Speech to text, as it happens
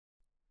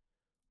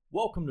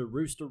Welcome to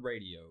Rooster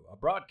Radio, a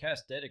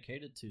broadcast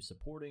dedicated to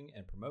supporting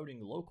and promoting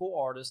local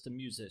artists and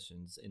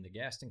musicians in the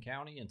Gaston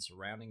County and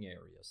surrounding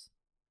areas.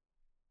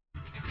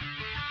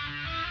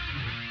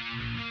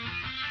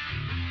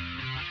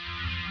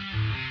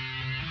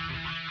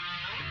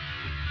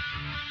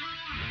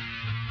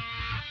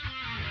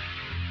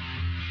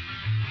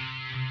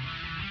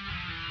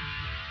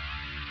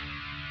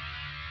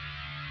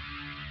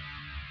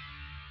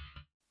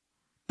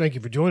 Thank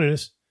you for joining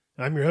us.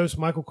 I'm your host,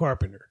 Michael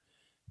Carpenter.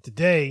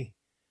 Today,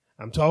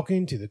 I'm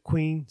talking to the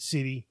Queen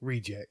City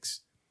Rejects.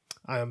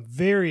 I am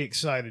very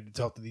excited to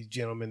talk to these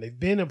gentlemen. They've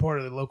been a part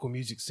of the local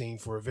music scene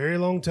for a very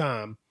long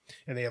time,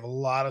 and they have a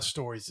lot of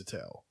stories to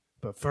tell.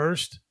 But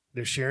first,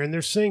 they're sharing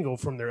their single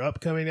from their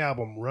upcoming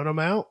album, Run 'Em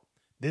Out.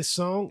 This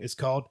song is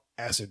called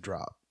Acid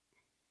Drop.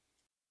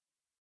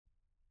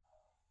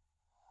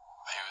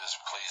 He was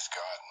pleased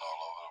God and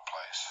all over the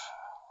place.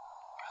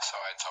 So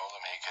I told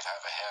him he could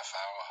have a half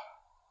hour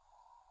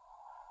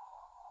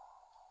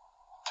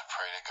to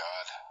pray to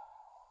God.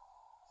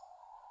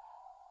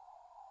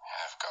 And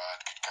if God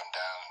could come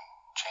down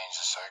and change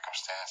the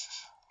circumstances,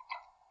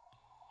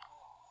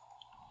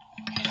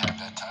 he'd have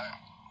that time.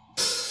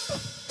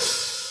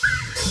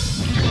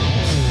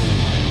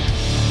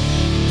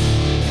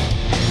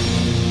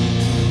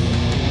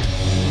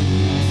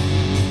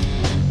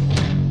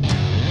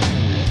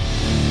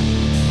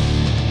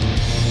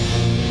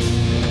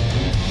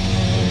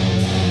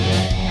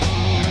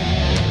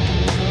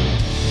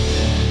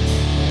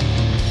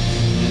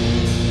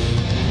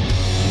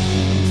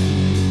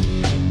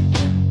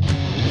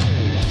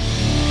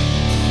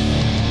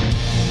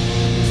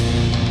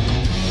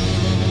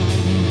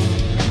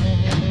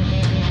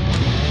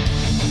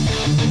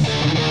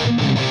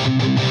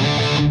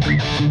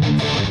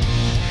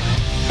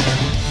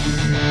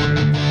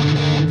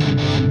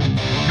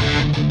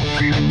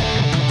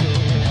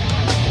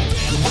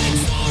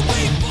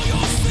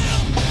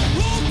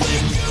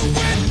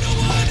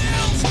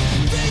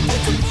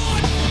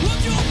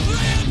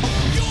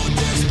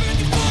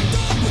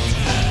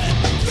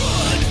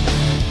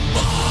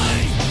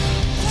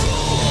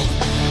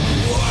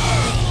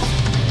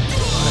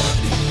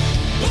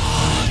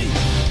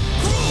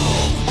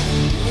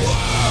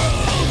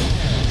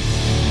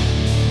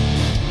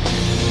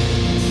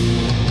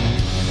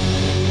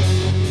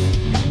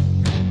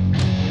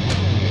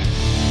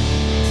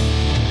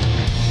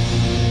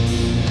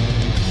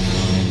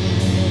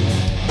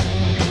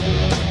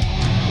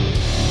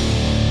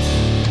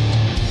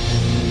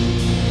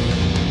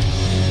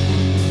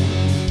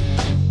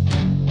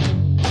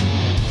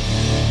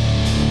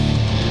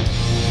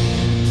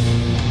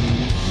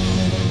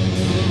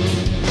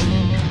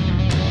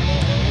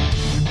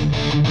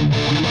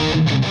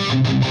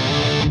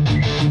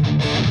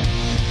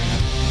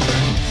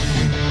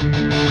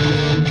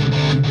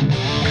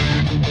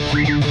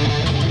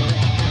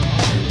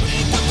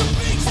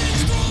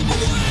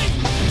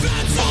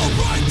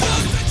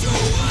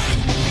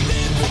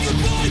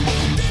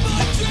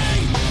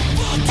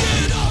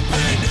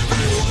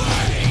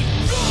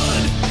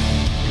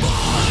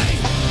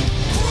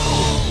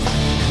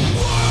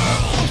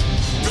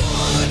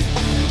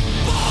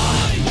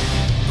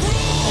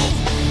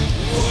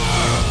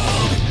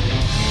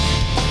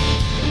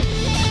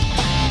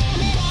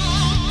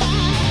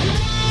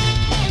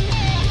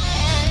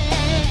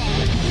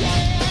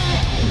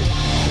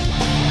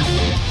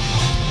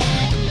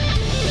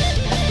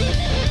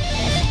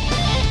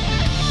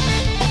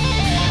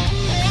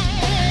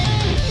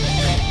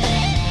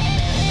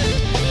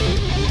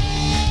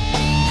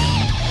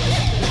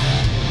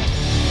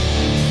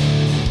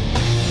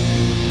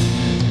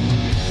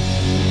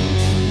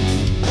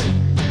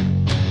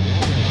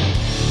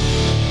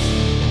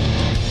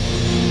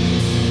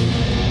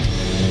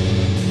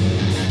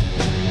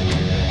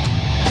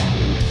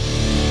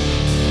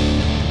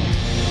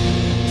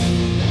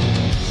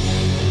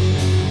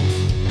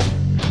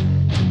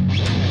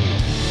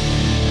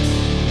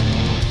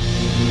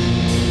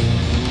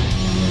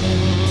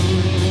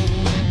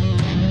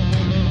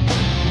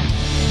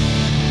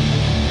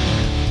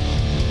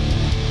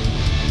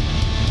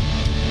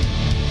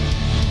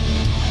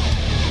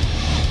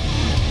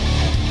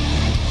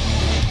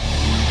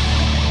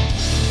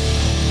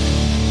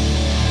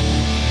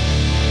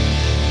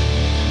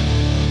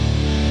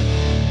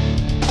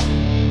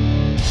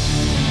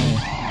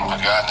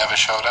 God never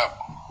showed up.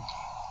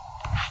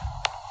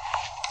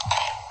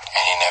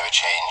 And he never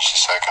changed the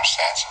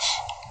circumstances.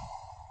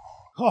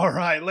 All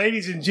right,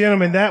 ladies and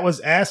gentlemen, that was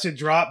Acid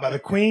Drop by the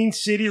Queen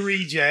City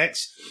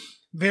Rejects.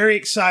 Very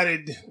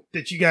excited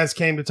that you guys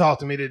came to talk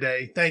to me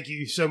today. Thank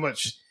you so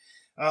much.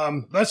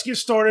 Let's get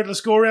started.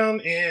 Let's go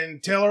around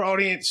and tell our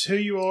audience who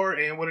you are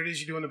and what it is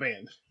you do in the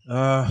band.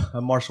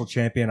 I'm Marshall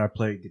Champion. I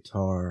play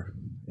guitar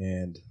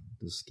and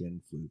the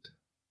skin flute.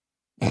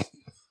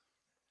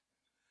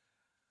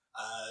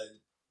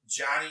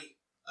 Johnny,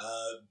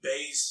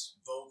 bass,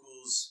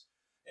 vocals,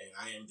 and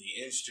I am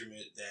the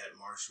instrument that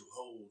Marshall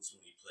holds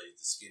when he plays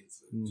the skin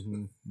flute.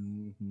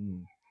 Mm-hmm.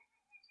 Mm-hmm.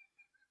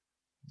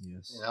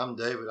 Yes. And I'm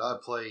David. I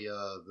play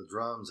the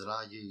drums, and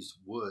I use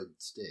wood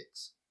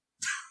sticks.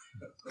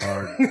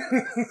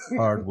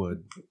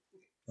 Hardwood.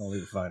 Only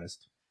the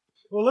finest.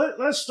 Well,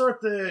 let's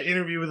start the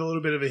interview with a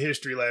little bit of a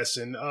history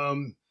lesson.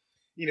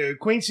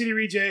 Queen City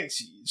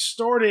Rejects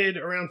started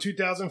around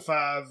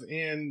 2005,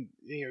 and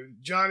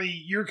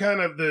Johnny, you're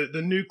kind of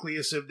the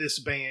nucleus of this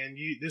band.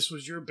 This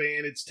was your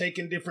band. It's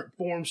taken different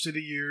forms through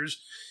the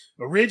years.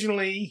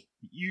 Originally,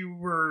 you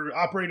were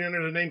operating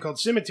under the name called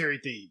Cemetery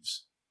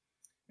Thieves,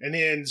 and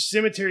then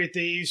Cemetery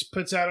Thieves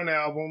puts out an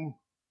album.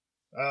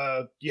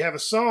 You have a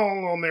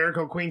song on there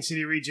called Queen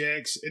City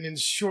Rejects, and then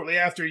shortly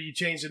after, you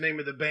changed the name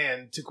of the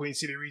band to Queen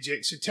City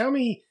Rejects. So tell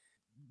me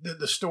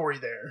the story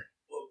there.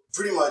 Well,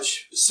 pretty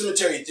much,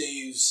 Cemetery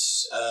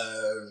Thieves,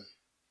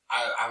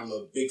 I'm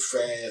a big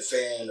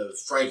fan of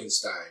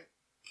Frankenstein.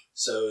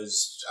 So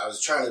I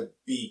was trying to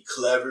be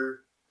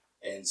clever,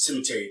 and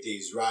Cemetery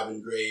Thieves,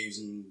 robbing graves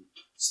and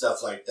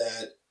stuff like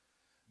that.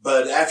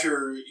 But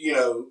after,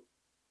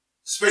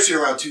 especially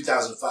around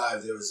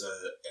 2005, there was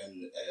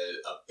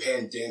a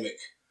pandemic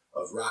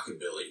of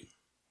rockabilly.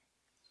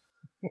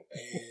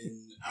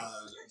 And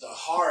the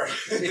horror...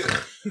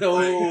 the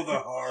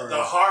horror. The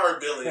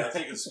horrorbilly, I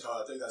think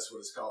that's what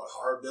it's called.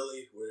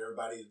 Horrorbilly, where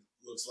everybody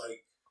looks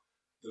like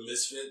the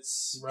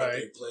Misfits, right? But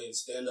they play in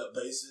stand-up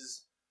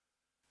basses.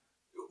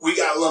 We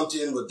got lumped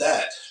in with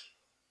that.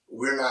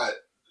 We're not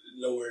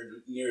nowhere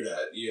near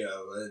that,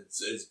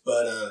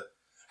 but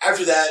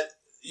after that,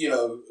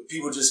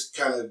 people just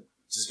kind of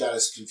got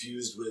us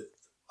confused with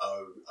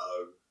a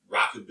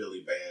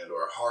rockabilly band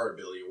or a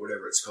horrorbilly or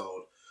whatever it's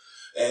called.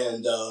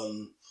 And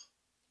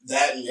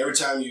that, and every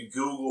time you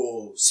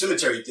Google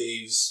Cemetery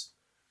Thieves,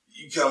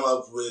 you come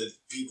up with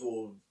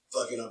people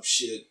fucking up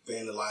shit,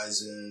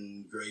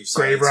 vandalizing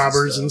grave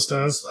robbers and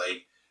stuff. It's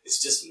like,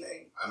 it's just a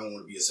name. I don't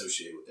want to be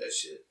associated with that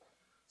shit.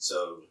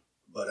 So,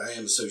 but I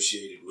am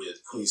associated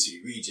with Queen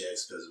City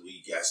Rejects because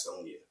we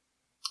Gastonia.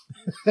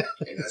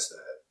 And that's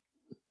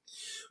that.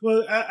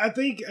 Well, I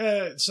think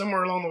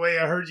somewhere along the way,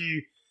 I heard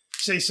you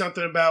say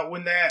something about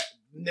when that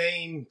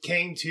name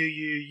came to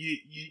you,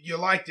 you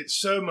liked it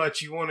so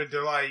much you wanted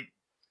to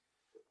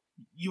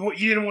you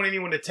didn't want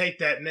anyone to take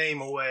that name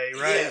away,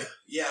 right?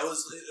 Yeah. It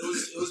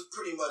was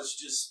pretty much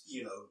just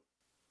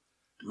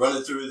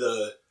running through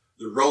the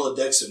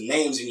Rolodex of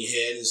names in your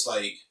head. And it's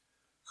like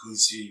Queen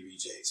City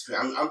Rejects.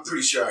 I'm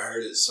pretty sure I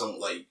heard it some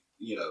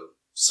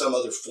some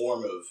other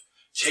form of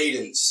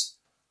cadence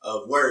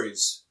of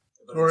words,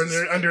 or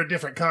under a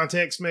different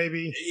context,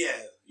 maybe.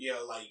 Yeah,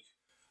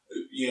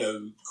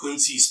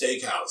 Quincy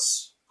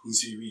Steakhouse, Queen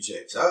City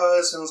Rejects. Oh,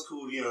 that sounds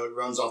cool. It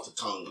runs off the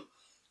tongue.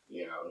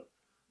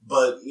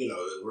 But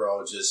we're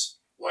all just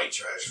white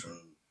trash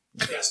from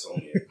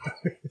Gastonia.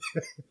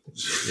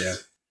 Yeah.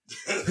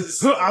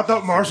 I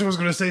thought Marshall was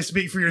going to say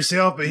 "speak for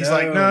yourself," but he's he's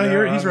right. No,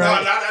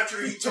 not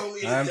after he told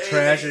me. I'm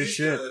trash as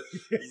shit.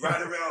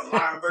 Ride around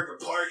Lineberger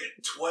Park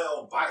at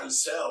 12 by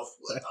himself.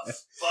 What the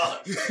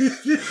fuck?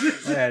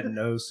 I had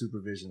no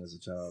supervision as a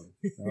child.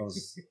 I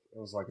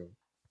was like a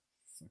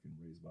fucking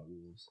raised by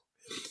wolves.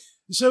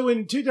 So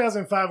in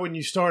 2005, when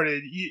you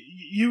started,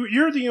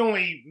 you're the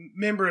only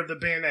member of the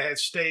band that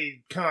has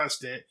stayed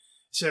constant.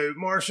 So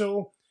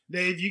Marshall,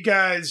 Dave, you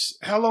guys,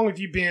 how long have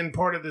you been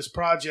part of this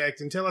project?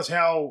 And tell us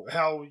how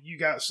you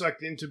got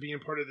sucked into being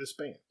part of this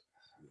band.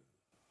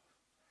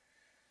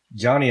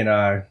 Johnny and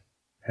I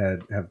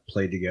have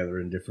played together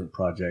in different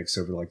projects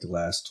over the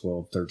last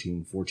 12,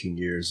 13, 14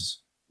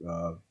 years.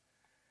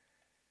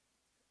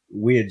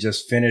 We had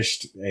just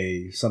finished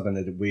something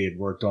that we had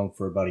worked on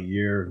for about a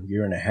year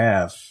and a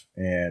half,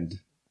 and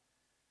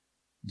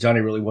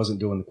Johnny really wasn't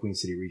doing the Queen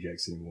City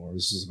Rejects anymore.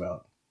 This was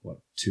about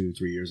 2-3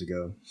 years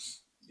ago.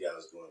 Yeah, I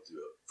was going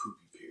through a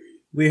poopy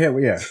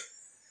period. Yeah.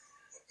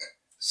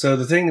 So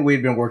the thing that we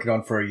had been working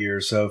on for a year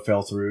or so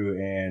fell through,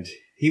 and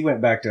he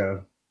went back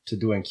to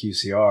doing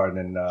QCR, and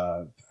then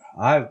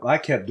I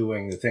kept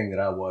doing the thing that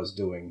I was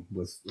doing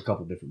with a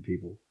couple different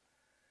people,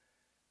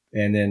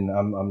 and then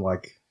I'm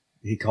like.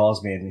 He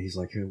calls me and he's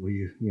like, hey,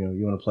 you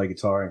want to play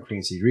guitar in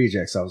Queen City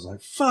Rejects? I was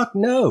like, fuck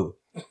no.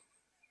 I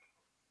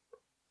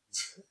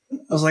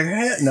was like,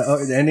 hey, no.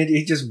 And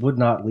he just would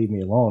not leave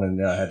me alone. And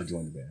then I had to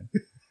join the band.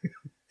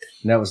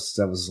 And that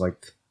was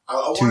like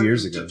I 2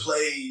 years ago. To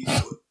play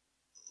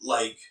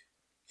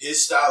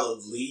his style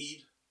of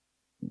lead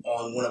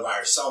on one of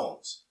our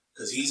songs.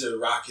 Because he's a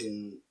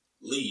rocking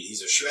lead.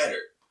 He's a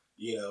shredder.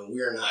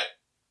 We're not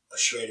a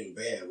shredding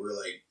band. We're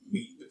like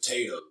meat and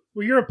potato.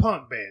 Well, you're a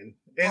punk band.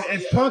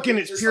 And punk in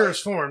its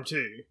purest form,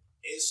 too.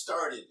 It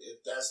started,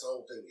 that's the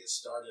whole thing. It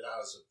started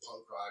out as a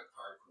punk rock,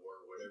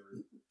 hardcore,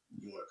 whatever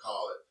you want to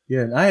call it.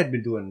 Yeah, and I had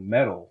been doing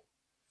metal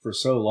for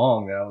so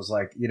long that I was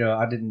like,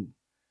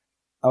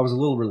 I was a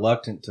little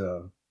reluctant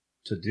to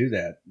do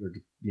that or,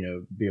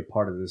 be a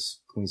part of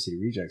this Queen City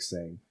Rejects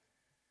thing.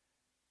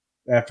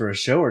 After a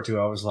show or two,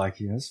 I was like,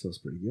 this feels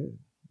pretty good.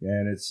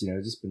 And it's,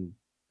 just been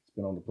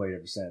on the plate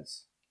ever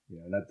since.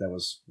 And that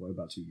was,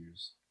 about 2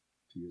 years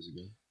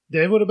ago.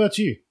 Dave, what about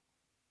you?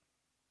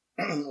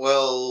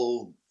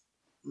 Well,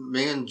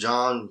 me and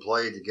John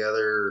played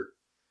together.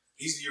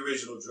 He's the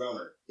original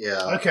drummer.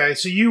 Yeah. Okay,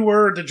 so you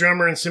were the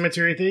drummer in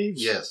Cemetery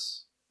Thieves?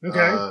 Yes.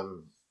 Okay.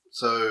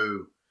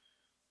 So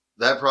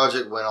that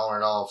project went on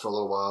and off for a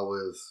little while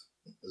with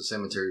the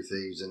Cemetery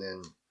Thieves,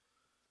 and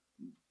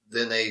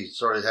then they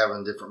started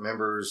having different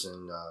members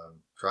and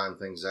trying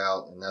things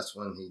out, and that's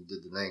when he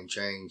did the name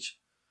change.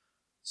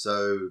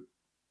 So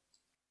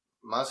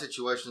my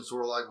situation is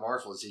sort of like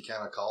Marshall's. He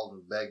kind of called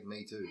and begged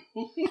me too.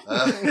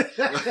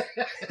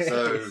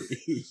 So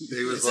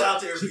he was It's like,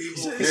 out there,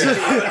 people.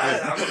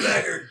 I'm a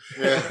beggar.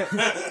 Yeah.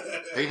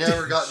 He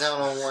never got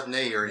down on one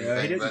knee or anything.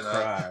 Yeah, he didn't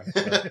cry.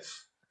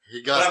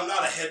 He But got I'm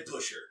not a head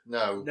pusher.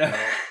 no,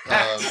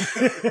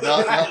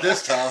 not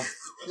this time.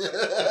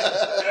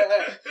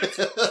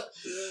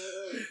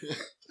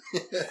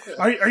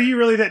 Are you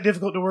really that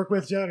difficult to work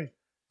with, Johnny?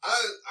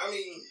 I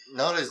mean,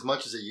 Not as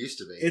much as it used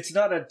to be. It's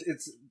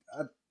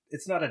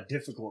not a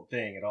difficult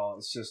thing at all.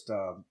 It's just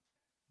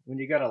when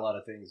you got a lot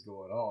of things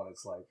going on,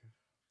 it's like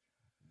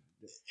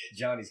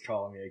Johnny's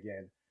calling me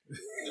again.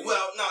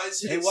 well, no,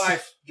 it's Hey,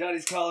 wife,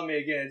 Johnny's calling me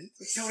again.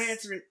 Don't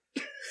answer it.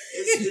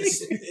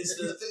 It's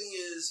the thing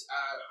is,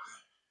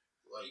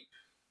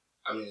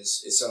 I mean, it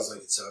sounds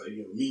like it's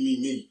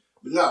me,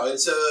 but no,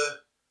 it's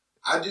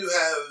I do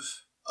have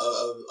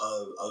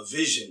a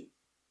vision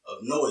of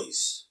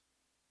noise,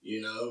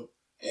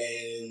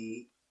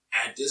 and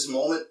at this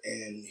moment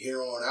and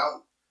here on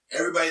out,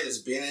 everybody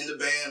that's been in the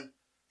band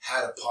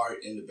had a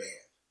part in the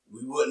band.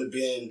 We wouldn't have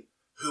been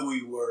who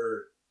we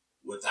were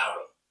without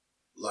them.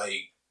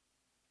 Like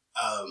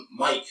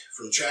Mike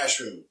from Trash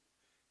Room,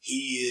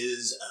 he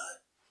is a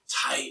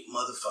tight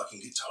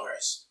motherfucking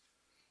guitarist,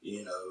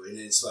 and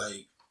it's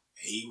like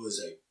he was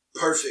a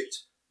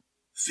perfect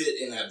fit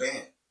in that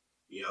band.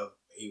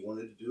 He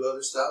wanted to do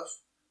other stuff.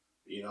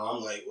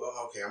 I'm like,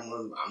 well, okay,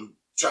 I'm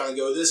trying to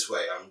go this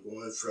way. I'm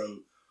going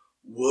from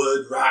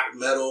wood, rock,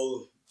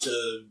 metal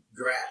to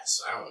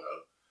grass. I don't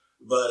know.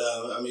 But,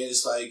 I mean,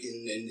 it's like,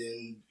 and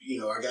then,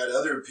 I got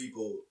other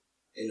people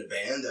in the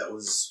band that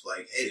was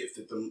like, hey, they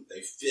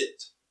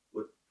fit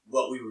with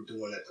what we were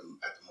doing at the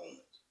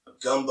moment. A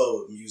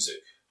gumbo of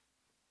music.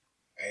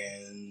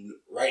 And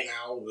right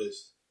now with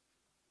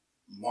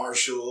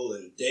Marshall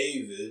and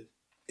David,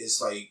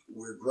 it's like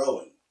we're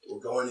growing. We're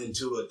going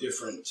into a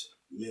different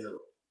mineral.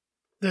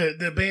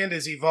 The band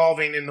is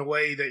evolving in the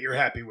way that you're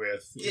happy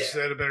with. Yeah, Is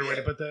that a better way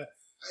to yeah. put that?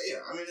 Yeah,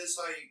 I mean, it's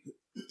like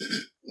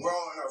we're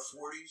all in our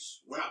 40s.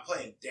 We're not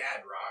playing dad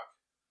rock,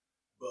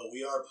 but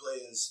we are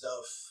playing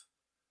stuff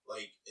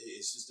like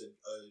it's just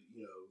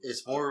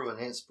It's more of an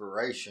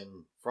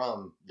inspiration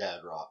from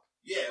dad rock.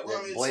 Yeah, well,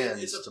 I mean,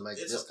 blends it's to make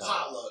it's this a kind of-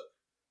 potluck.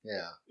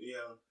 Yeah.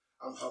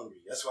 I'm hungry.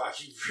 That's why I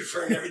keep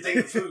referring everything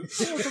to food.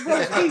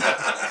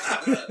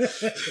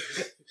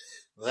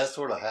 Well, that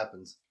sort of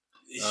happens.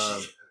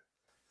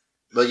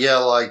 But yeah,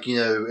 like,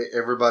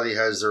 everybody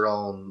has their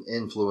own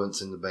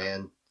influence in the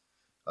band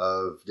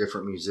of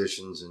different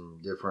musicians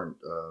and different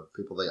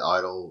people they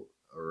idol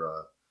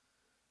or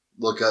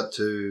look up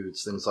to,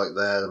 things like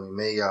that. I mean,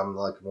 me, I'm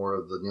like more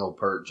of the Neil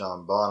Peart,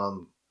 John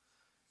Bonham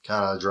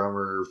kind of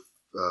drummer,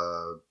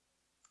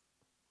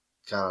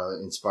 kind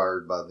of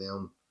inspired by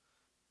them.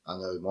 I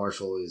know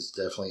Marshall is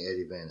definitely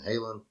Eddie Van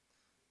Halen.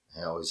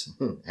 He always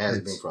has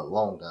been for a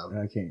long time.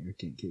 I can't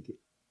kick it.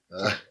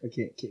 I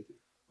can't kick it.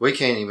 We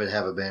can't even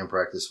have a band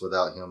practice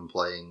without him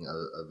playing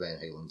a Van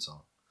Halen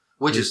song,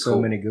 which There's is so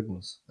cool. many good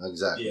ones.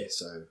 Exactly. Yeah.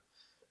 So,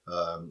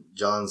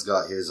 John's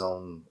got his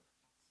own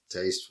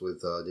taste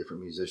with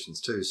different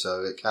musicians too.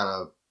 So it kind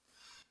of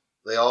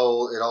it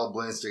all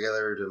blends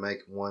together to make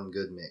one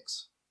good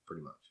mix,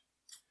 pretty much.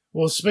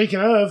 Well, speaking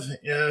of,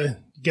 you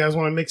guys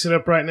want to mix it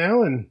up right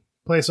now and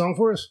play a song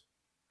for us?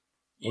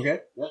 Okay.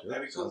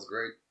 That'd be cool. Sounds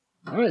great.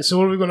 All right, so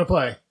what are we going to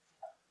play?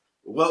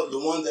 Well, the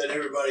one that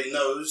everybody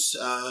knows,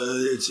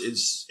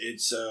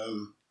 it's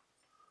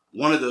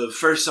one of the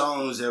first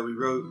songs that we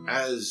wrote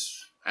as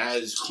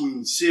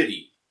Queen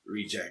City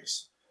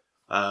Rejects.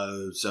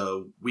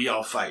 So We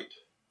All Fight.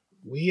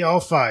 We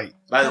All Fight.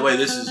 By the way,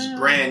 this is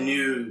brand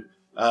new.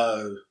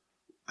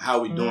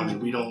 How we doing?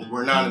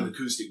 We're not an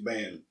acoustic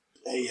band.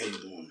 Hey, how you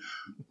doing?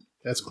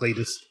 That's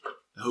Cletus.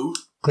 Who?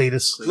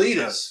 Cletus.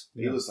 Cletus.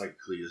 He Yeah. looks like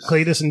Cletus.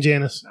 Cletus and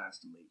Janice. Nice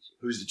to meet you.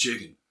 Who's the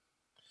chicken?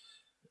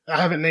 I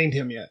haven't named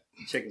him yet.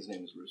 Chicken's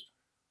name is Rooster.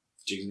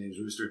 Chicken's name's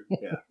Rooster?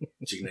 Yeah.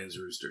 Chicken name's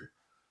Rooster.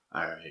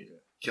 All right.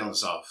 Kill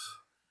us off.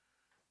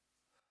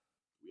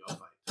 We all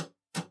fight.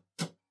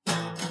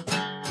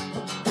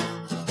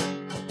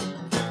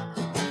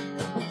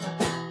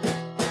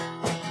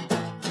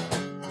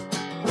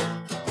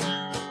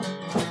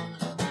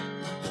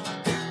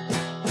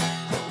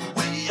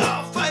 We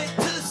all fight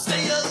to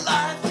stay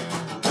alive.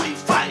 We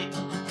fight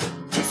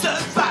to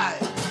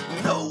survive.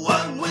 No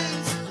one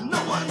wins,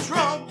 no one's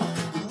wrong.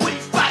 We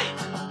fight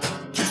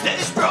to stay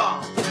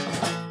strong.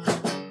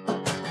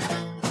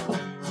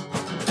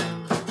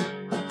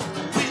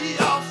 We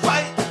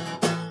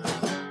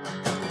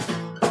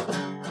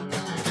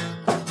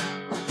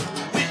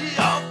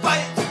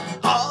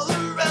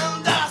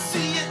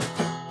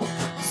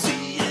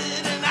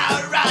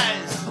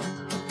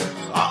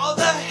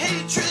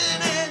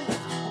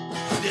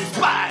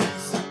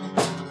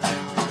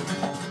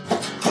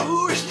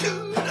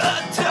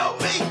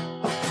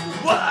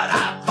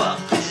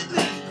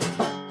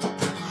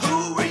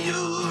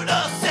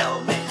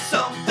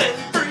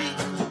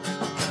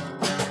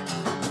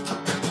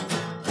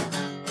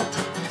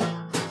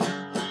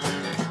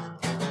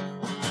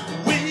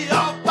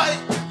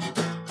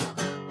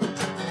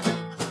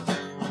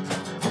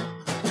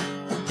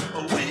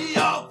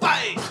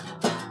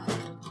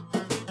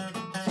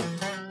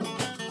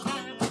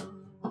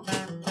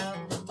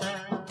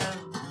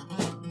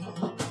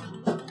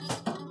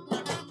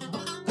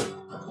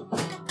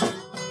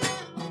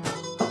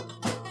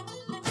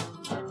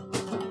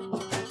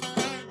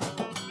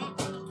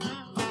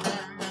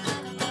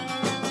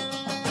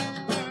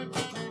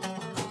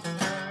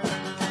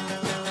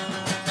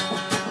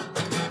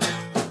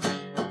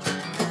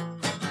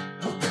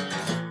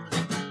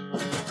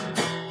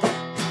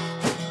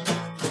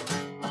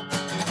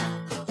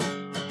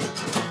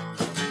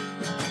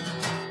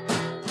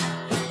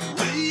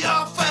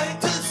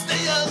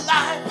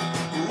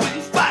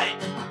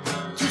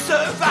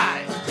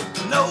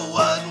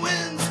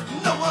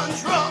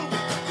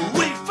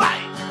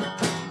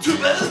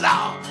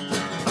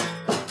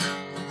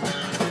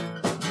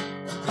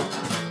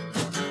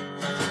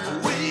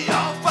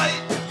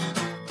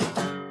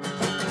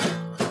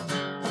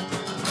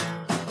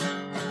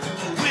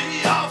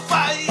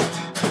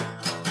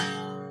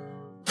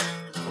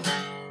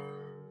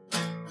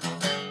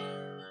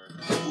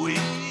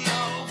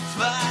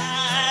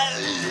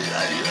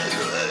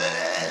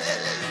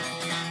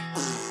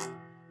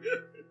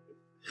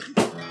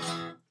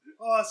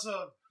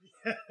Awesome.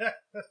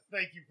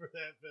 Thank you for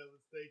that,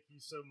 fellas. Thank you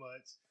so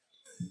much.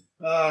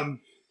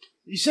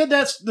 You said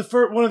that's the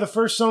one of the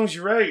first songs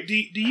you wrote. Do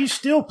you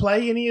still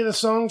play any of the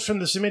songs from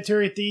the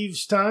Cemetery of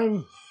Thieves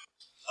time?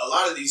 A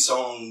lot of these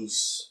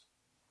songs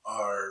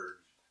are.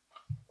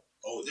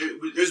 Oh,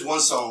 there's one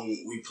song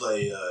we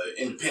play,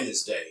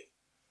 Independence Day.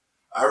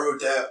 I wrote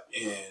that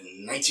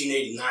in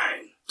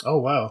 1989. Oh,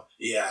 wow.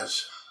 Yeah,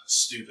 it's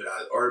stupid.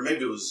 Or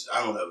maybe it was,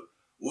 I don't know.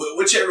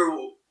 Whichever,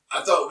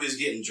 I thought we was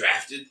getting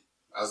drafted.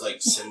 I was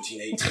like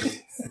 17,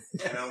 18.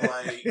 And I'm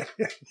like,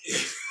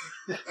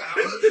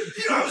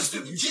 I'm a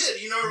stupid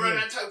kid, around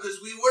that time, because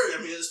we were. I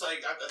mean, it's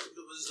like, I think it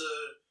was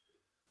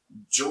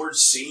George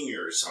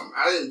Sr. or something.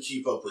 I didn't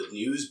keep up with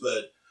news,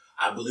 but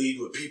I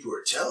believed what people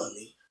were telling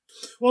me.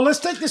 Well, let's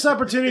take this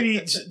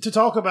opportunity to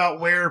talk about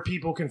where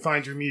people can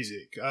find your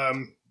music.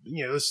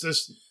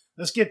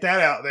 Let's get that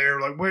out there.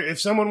 Like,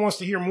 if someone wants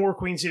to hear more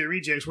Queen City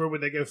Rejects, where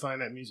would they go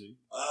find that music?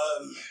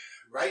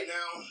 Right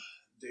now,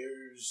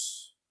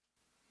 there's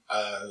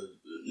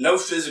no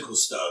physical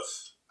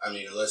stuff. I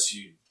mean, unless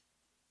you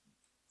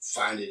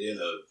find it in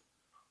a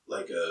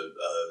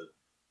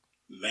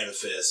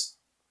manifest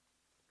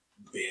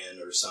bin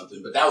or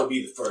something. But that would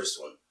be the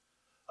first one.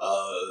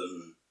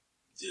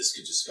 This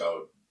could just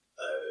call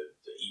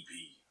the EP.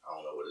 I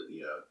don't know what it,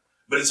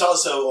 but it's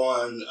also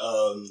on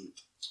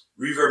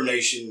Reverb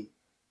Nation.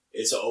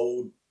 It's an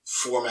old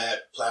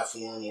format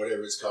platform,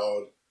 whatever it's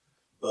called.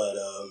 But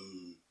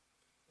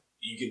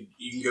you can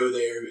go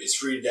there. It's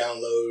free to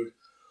download.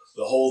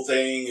 The whole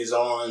thing is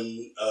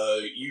on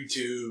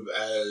YouTube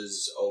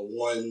as a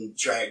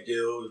one-track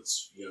deal.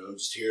 It's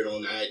just hear it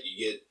on that.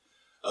 You get,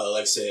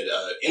 like I said,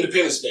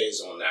 Independence Day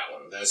is on that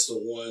one. That's the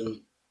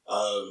one.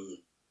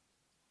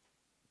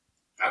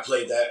 I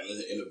played that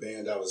in a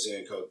band I was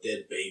in called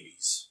Dead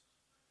Babies.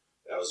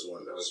 That was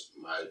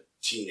my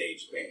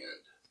teenage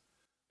band.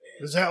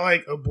 And is that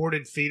like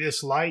Aborted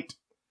Fetus Light?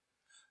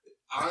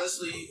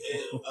 Honestly,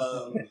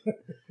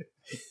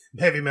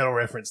 heavy metal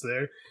reference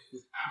there.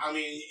 I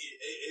mean,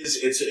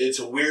 it's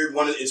a weird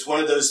one. It's one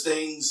of those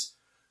things.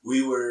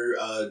 We were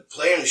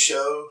playing a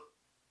show,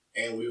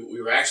 and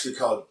we were actually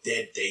called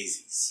Dead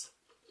Daisies.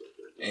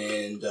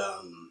 And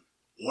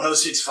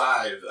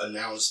 106.5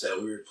 announced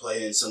that we were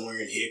playing somewhere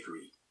in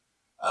Hickory.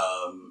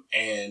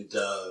 And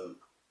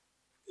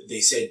they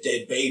said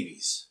Dead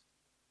Babies.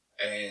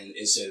 And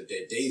instead of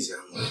Dead Daisies,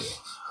 I'm like,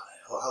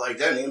 well, I like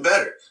that name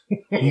better.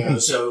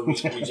 So we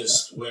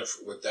just went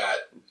with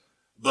that.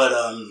 But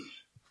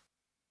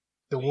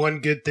the one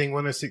good thing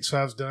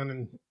 106.5's done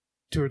in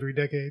 2 or 3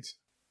 decades?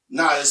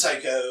 No, it's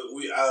like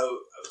we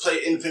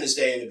played Independence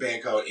Day in a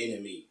band called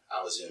NME.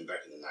 I was in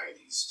back in the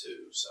 90s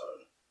too. So,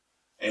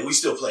 and we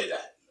still play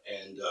that.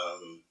 And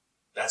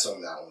that's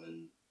on that one.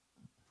 And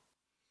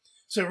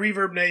so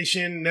Reverb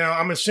Nation. Now,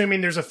 I'm assuming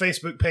there's a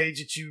Facebook page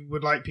that you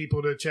would like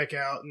people to check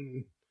out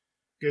and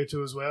go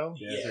to as well.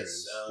 Yeah,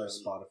 yes, there's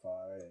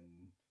Spotify, and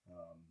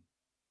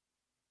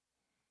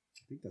I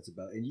think that's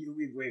about. And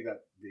we've got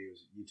videos,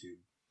 YouTube.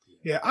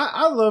 Yeah,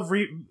 I love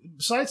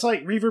sites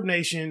like Reverb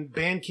Nation,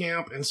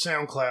 Bandcamp, and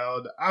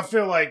SoundCloud. I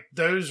feel like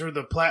those are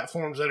the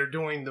platforms that are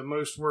doing the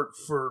most work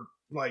for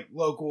like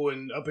local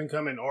and up and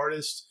coming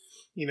artists.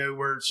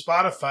 Where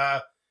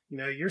Spotify,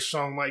 your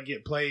song might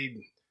get played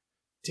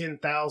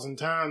 10,000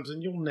 times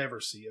and you'll never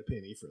see a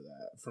penny for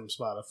that from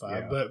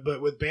Spotify. Yeah.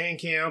 But with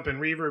Bandcamp and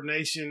Reverb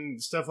Nation,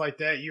 stuff like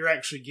that, you're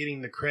actually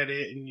getting the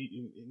credit. And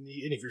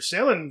if you're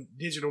selling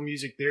digital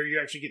music there,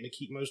 you're actually getting to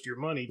keep most of your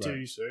money too.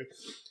 Right. So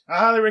I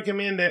highly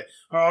recommend that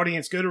our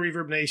audience go to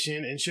Reverb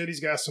Nation and show these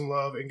guys some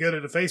love, and go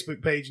to the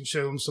Facebook page and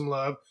show them some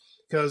love,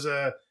 because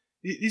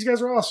these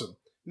guys are awesome.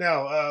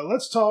 Now,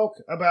 let's talk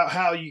about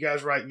how you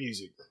guys write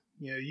music.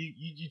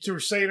 You two were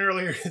saying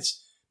earlier,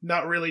 it's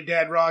not really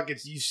dad rock.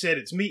 You said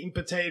it's meat and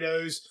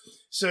potatoes.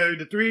 So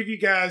the three of you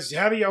guys,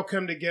 how do y'all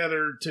come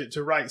together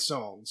to write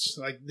songs?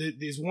 Like,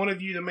 is one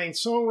of you the main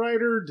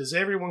songwriter? Does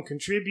everyone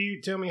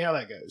contribute? Tell me how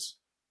that goes.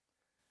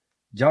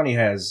 Johnny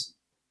has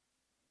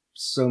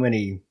so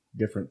many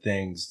different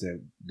things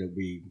that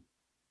we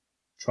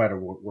try to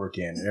work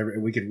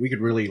in. We could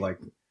really like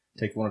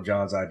take one of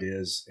John's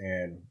ideas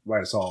and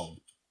write a song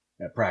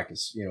at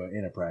practice,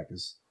 in a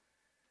practice.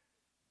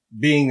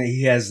 Being that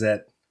he has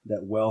that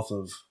wealth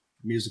of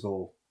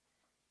musical,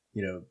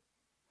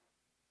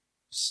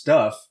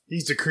 stuff.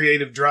 He's the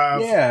creative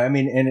drive. Yeah, I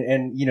mean,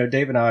 and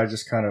Dave and I are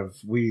just kind of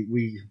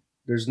we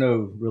there's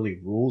no really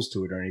rules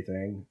to it or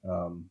anything.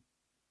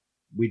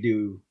 We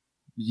do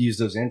use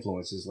those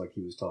influences like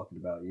he was talking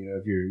about.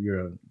 If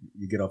you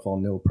get off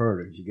on Neil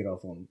Peart, if you get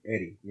off on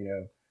Eddie,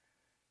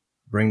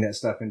 bring that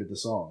stuff into the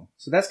song.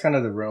 So that's kind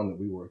of the realm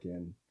that we work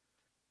in.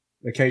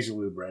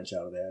 Occasionally we branch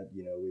out of that.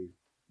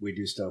 We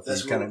do stuff.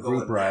 That's kind of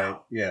group right.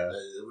 Yeah,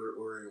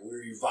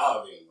 we're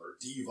evolving or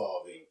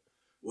devolving,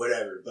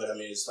 whatever. But I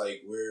mean, it's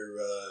like we're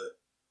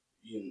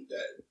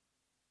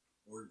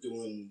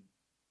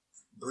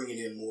bringing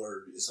in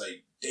more. It's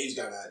like Dave's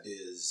got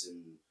ideas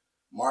and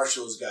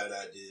Marshall's got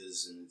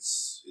ideas, and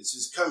it's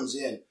just comes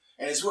in,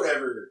 and it's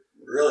whatever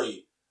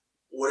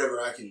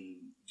I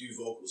can do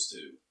vocals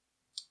to,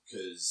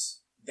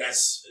 because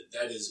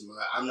that is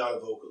I'm not a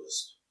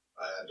vocalist.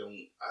 I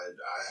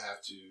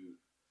have to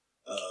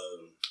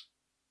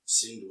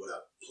sing to what I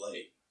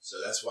play.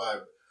 So that's why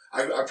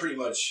I pretty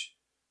much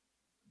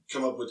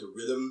come up with a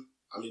rhythm.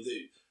 I mean,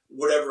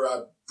 whatever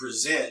I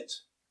present,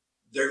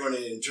 they're going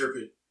to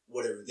interpret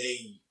whatever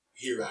they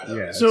hear out of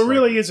it. So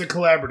really, it's a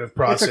collaborative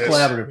process. It's a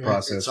collaborative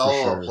process. It's for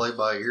all sure. a play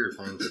by ear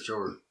thing for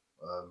sure.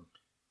 I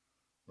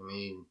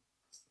mean,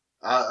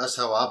 that's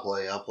how I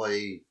play. I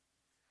play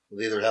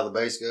with either how the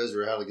bass goes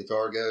or how the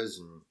guitar goes,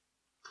 and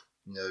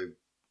of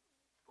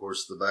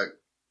course, the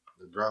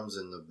drums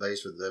and the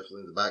bass are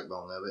definitely the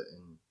backbone of it,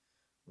 and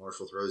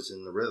Marshall throws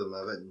in the rhythm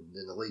of it and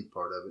then the lead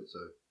part of it. So,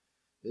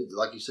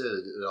 like you said,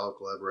 it all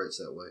collaborates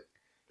that way.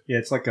 Yeah,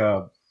 it's like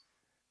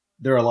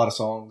there are a lot of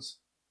songs,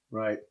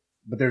 right?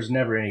 But there's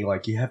never any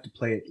like you have to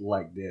play it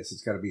like this.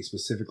 It's got to be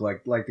specific,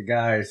 like the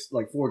guys,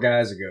 like four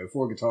guitars ago.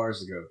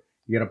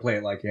 You got to play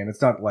it like him.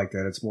 It's not like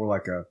that. It's more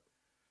like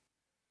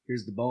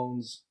here's the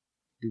bones,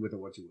 do with it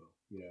what you will.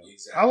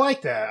 Exactly. I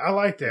like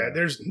that.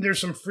 Yeah. There's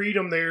some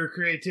freedom there,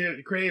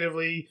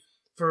 creatively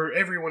for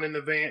everyone in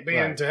the band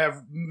Right. to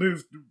have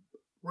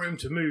room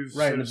to move.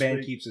 Right, so and to the band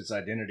speak. keeps its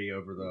identity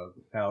over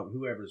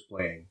whoever's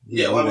playing.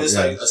 Yeah, well, I mean, it's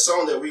like a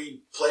song that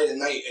we played at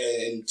night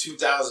in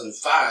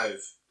 2005.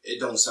 It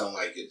don't sound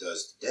like it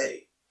does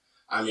today.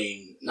 I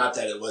mean, not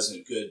that it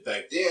wasn't good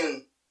back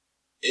then.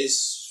 It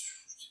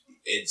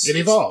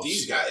evolves.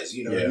 These guys,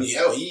 Yeah. and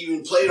hell, he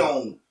even played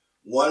on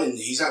one, and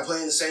he's not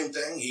playing the same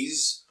thing.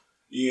 He's,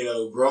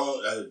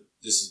 grown.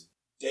 This is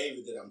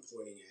David that I'm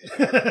pointing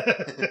at.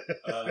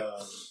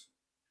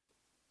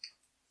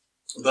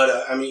 But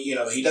I mean,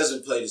 he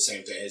doesn't play the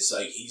same thing. It's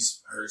like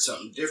he's heard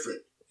something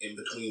different in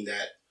between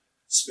that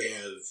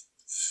span of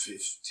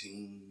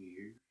 15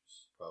 years,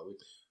 probably.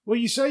 Well,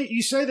 you say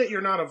that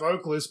you're not a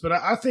vocalist, but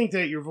I think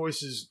that your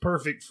voice is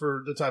perfect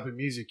for the type of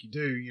music you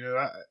do.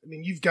 I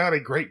mean, you've got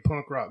a great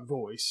punk rock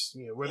voice.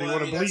 Whether you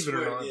want to believe it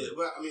or not.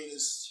 Well, I mean,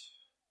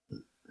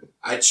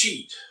 I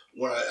cheat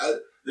when I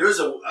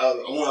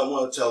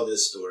want to tell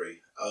this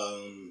story.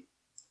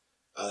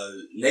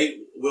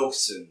 Nate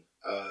Wilson,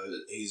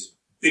 he's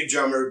big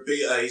drummer.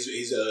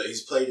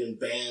 He's played in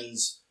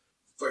bands.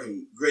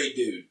 Fucking great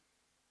dude.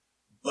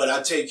 But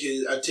I take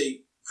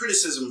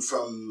criticism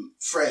from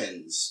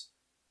friends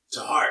to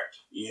heart.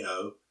 We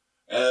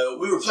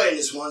were playing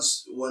this one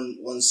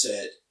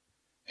set,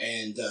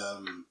 and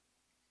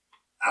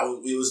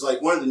it was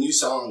like one of the new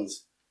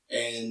songs,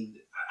 and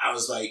I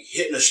was like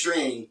hitting a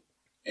string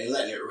and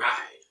letting it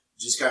ride.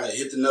 Just kind of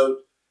hit the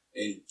note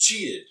and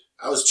cheated.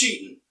 I was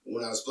cheating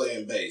when I was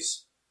playing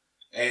bass.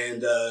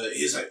 And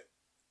he's like,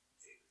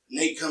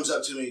 Nate comes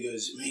up to me and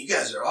goes, "Man, you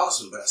guys are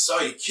awesome, but I saw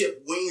you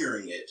kept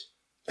wingering it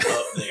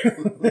up there."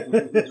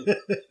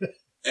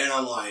 And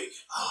I'm like,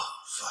 oh,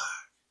 fuck.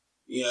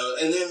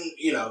 And then,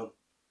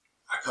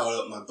 I called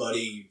up my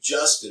buddy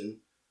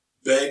Justin,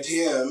 begged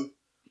him,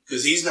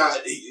 because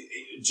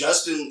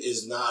Justin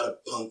is not a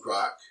punk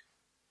rock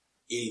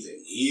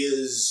anything. He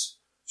is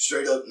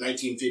straight up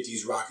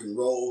 1950s rock and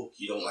roll.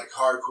 He don't like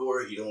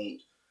hardcore.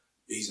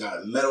 He's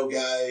not a metal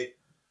guy,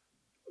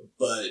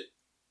 but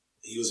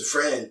he was a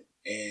friend,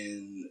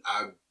 and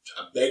I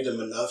begged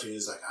him enough, and he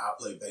was like, "I'll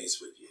play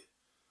bass with you."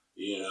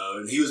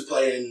 And he was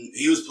playing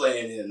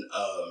in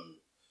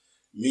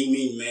Mean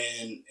Mean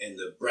Man and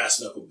the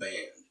Brass Knuckle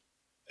Band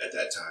at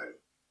that time.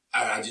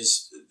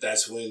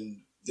 That's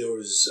when there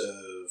was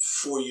a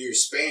 4-year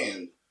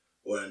span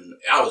when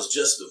I was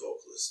just the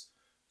vocalist,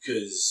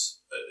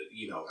 because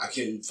I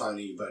couldn't find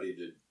anybody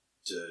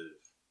to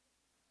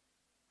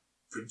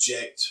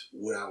project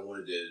what I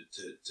wanted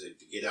to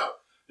get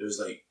out. There was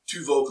like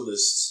 2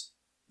 vocalists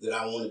that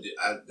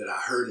that I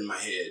heard in my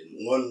head.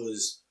 One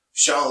was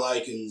Sean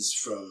Likens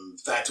from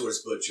Fat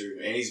Tourist Butcher,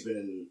 and he's been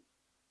in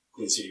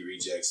Queen City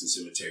Rejects and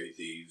Cemetery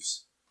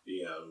Thieves,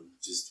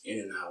 just in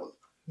and out.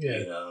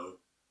 Yeah.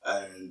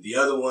 And the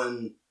other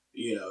one,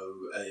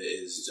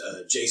 is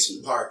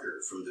Jason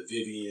Parker from the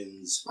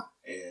Vivians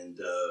and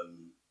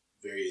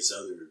various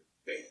other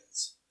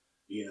bands.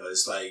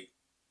 It's like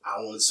I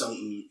wanted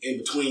something in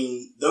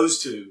between those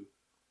two,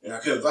 and I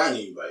couldn't find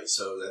anybody.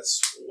 So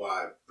that's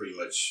why I pretty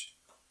much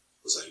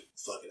was like,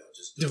 fuck it, I'll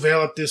just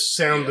develop this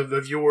sound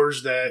of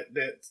yours that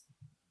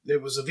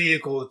was a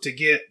vehicle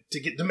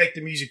to make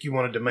the music you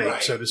wanted to make,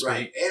 right, so to speak.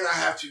 Right. And I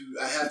have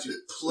to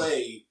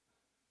play.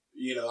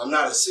 I'm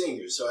not a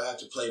singer, so I have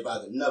to play by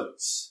the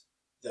notes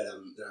that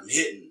I'm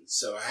hitting.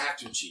 So I have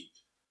to cheat.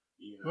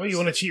 Well, you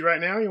want to cheat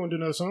right now? You want to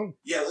do another song?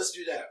 Yeah, let's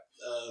do that.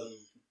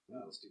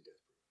 Let's do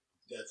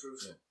Death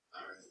Proof. Yeah.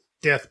 All right.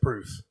 Death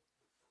Proof.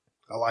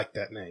 I like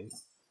that name.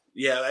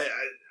 Yeah,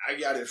 I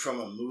got it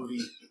from a movie.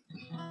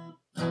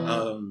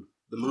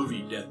 The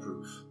movie Death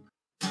Proof.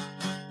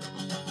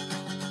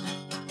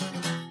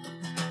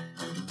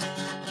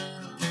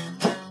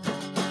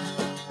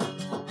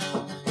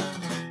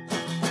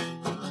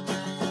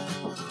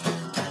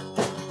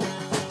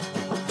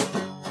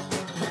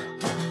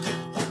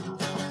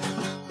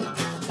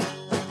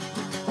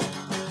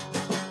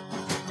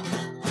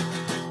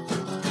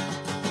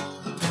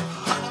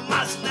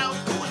 Miles an hour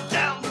going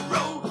down the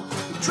road.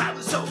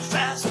 so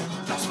fast,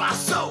 lost my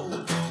soul.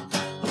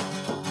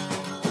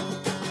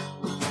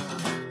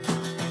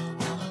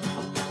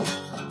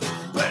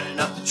 Burning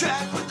up the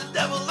track with the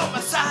devil on my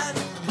side.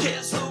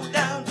 Can't slow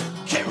down,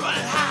 can't run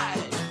and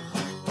hide.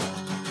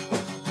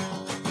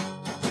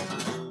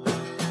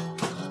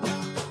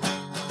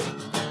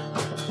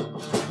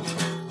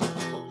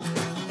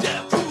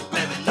 Death proof,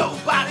 baby,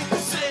 nobody can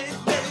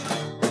save me.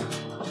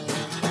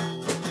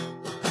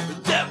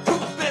 Death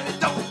proof, baby,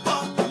 don't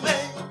fuck with me.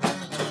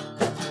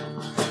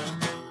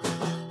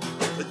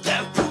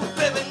 Death proof,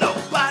 baby,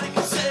 nobody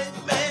can save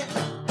me.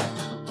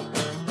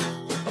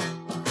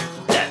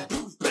 Death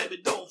proof, baby,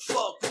 don't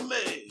fuck with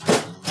me.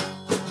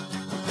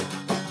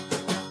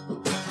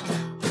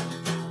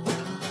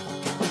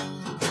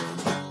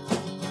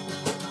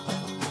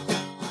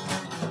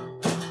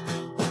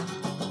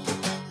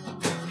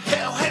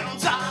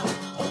 Hellhounds out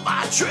on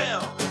my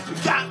trail.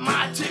 Got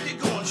my ticket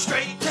going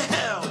straight to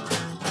hell.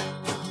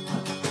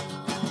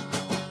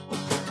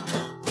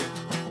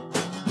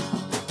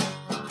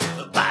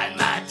 Bide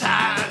my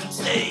time,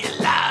 stay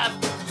alive.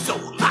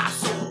 Sold my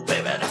soul,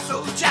 baby, that's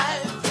so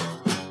jive.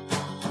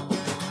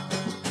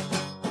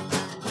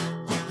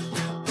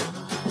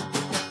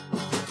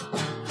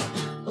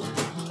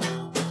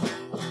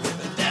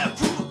 Death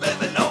proof,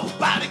 baby,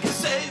 nobody can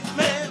save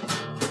me.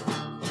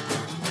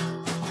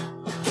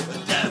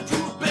 Death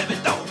proof, baby,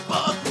 don't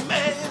fuck with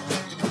me.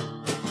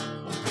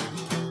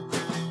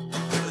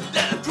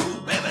 Death proof,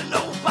 baby,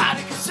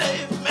 nobody can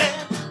save me.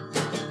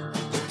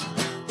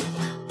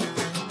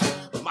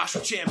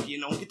 Marshall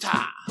Champion on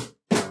guitar.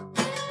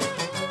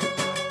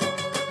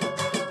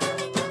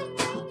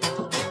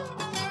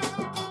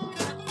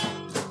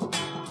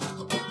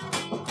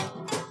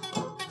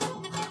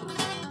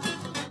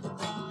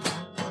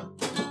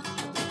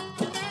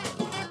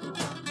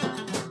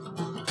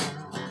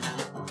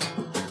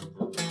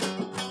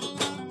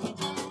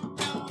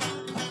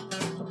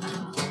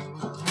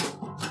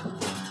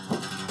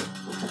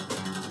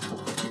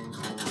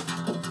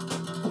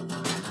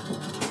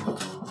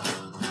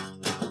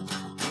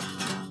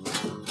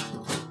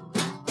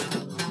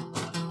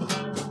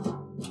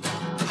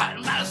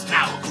 Hiding miles an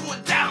hour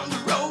going down the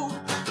road.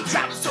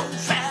 Driving so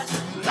fast,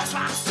 lost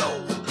my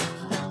soul.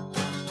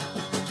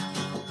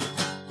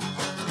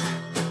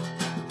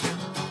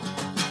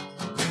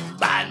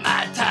 Bide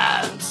my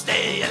time,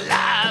 stay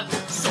alive.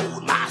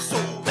 Sold my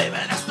soul, baby,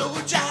 that's no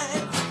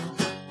jive.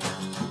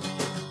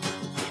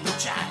 Ain't no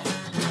jive.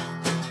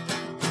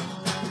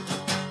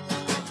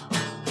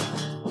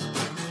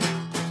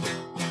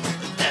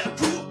 Death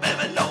proof,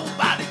 baby,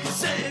 nobody can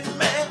save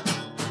me.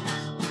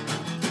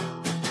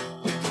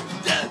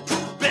 Death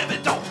proof, baby,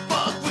 don't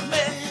fuck with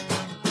me.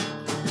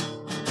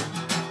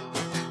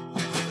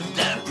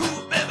 Death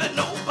proof, baby,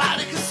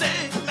 nobody can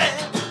save me.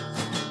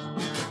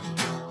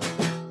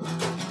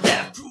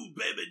 Death proof,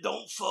 baby,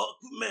 don't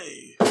fuck with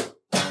me.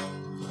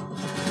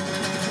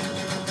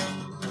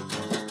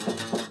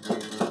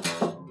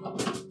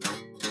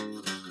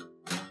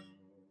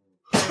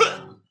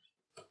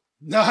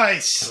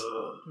 Nice.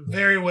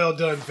 Very well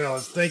done,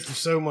 fellas. Thank you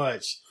so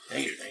much.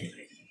 Thank you, thank you,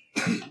 thank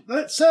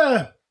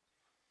you.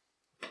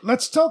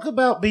 Let's talk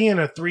about being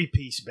a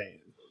three-piece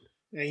band.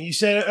 And you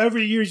said over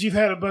the years you've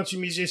had a bunch of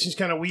musicians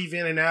kind of weave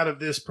in and out of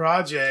this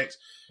project,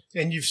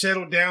 and you've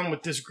settled down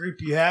with this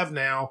group you have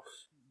now.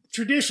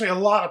 Traditionally, a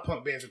lot of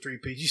punk bands are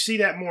three-piece. You see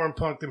that more in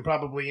punk than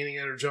probably any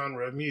other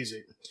genre of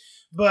music.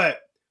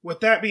 But with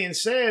that being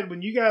said,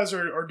 when you guys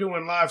are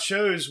doing live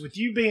shows, with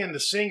you being the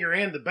singer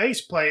and the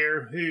bass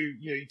player, who,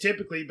 you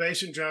typically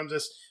bass and drums,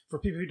 that's, for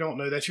people who don't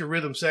know, that's your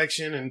rhythm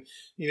section, and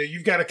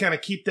you've got to kind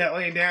of keep that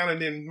laying down.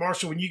 And then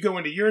Marshall, when you go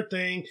into your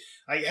thing,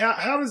 like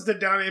how does the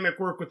dynamic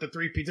work with the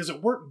three-piece? Does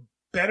it work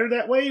better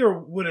that way, or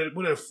would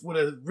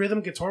a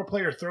rhythm guitar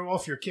player throw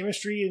off your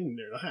chemistry? And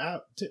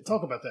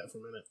talk about that for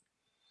a minute.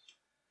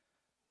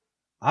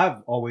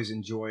 I've always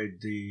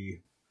enjoyed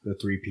the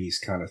three-piece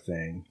kind of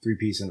thing,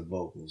 three-piece and the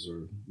vocals,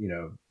 or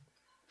it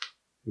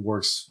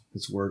works.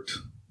 It's worked.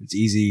 It's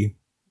easy.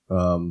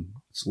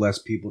 It's less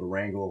people to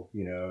wrangle.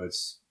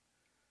 It's,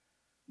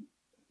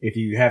 if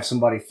you have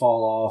somebody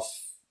fall off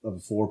of a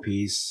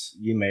four-piece,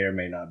 you may or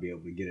may not be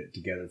able to get it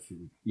together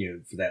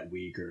for that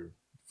week or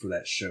for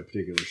that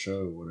particular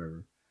show or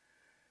whatever.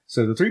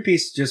 So the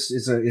three-piece just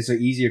it's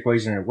an easy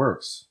equation and it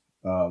works.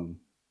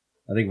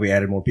 I think if we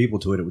added more people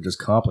to it, it would just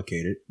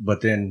complicate it.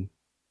 But then,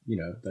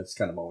 that's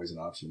kind of always an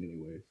option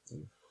anyway. So.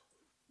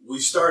 We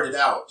started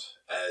out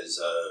as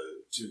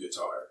two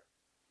guitar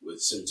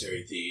with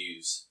Cemetery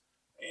Thieves,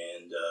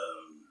 and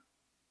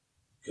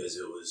because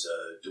it was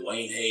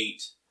Dwayne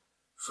Haight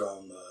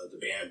from the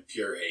band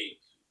Pure Hate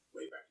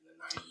way back in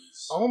the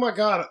 90s. Oh my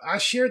God, I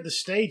shared the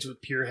stage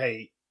with Pure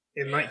Hate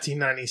in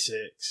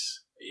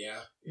 1996.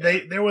 Yeah.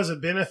 There was a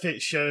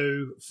benefit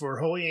show for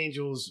Holy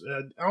Angels.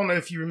 I don't know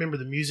if you remember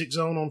the Music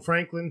Zone on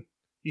Franklin.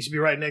 Used to be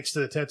right next to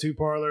the tattoo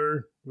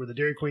parlor where the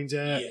Dairy Queen's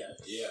at.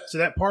 Yeah. So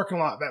that parking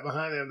lot back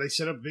behind them, they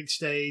set up a big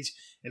stage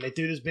and they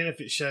threw this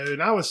benefit show.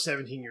 And I was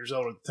 17 years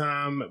old at the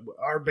time.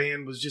 Our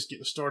band was just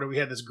getting started. We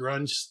had this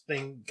grunge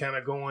thing kind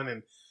of going,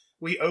 and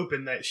we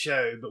opened that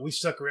show, but we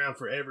stuck around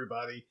for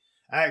everybody.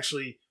 I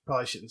actually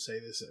probably shouldn't say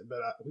this, but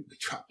we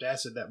dropped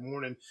acid that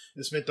morning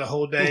and spent the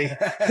whole day.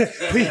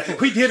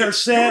 we did our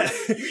set.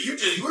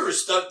 We were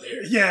stuck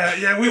there.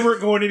 Yeah, we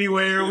weren't going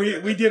anywhere.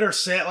 We did our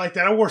set like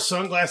that. I wore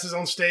sunglasses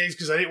on stage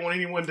because I didn't want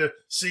anyone to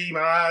see my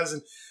eyes,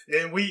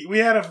 and we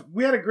had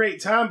a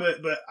great time.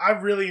 But I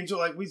really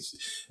enjoyed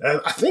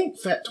I think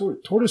Fat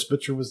Tortoise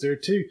Butcher was there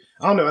too.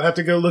 I don't know. I'd have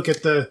to go look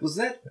at the. Was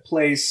that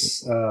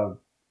place?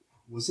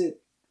 Was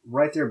it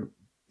right there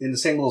in the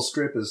same little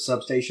strip as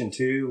Substation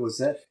 2? Was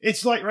that?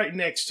 It's like right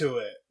next to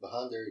it.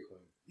 Behind Dairy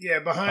Queen. Yeah,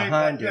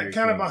 behind Dairy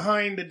kind of Queen.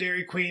 behind the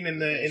Dairy Queen in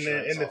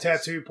the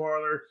tattoo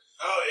parlor.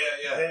 Oh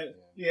yeah. And,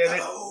 yeah.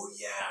 Oh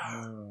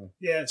yeah.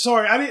 Yeah.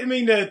 Sorry, I didn't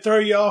mean to throw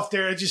you off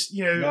there. I just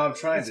No, I'm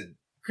trying to.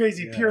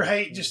 crazy Yeah. pure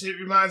hate. Just it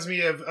reminds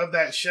me of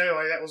that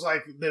show.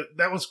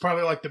 That was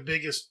probably like the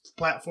biggest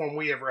platform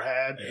we ever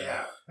had.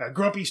 Yeah.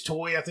 Grumpy's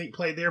Toy, I think,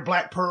 played there.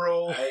 Black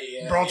Pearl,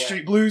 Broad yeah.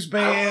 Street Blues I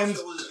don't know Band. if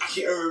I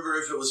can't remember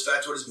if it was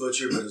Fat Tortoise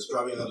Butcher, but it was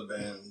probably another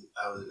band.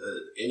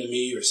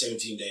 Enemy or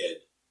 17 Dead.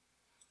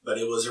 But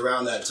it was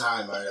around that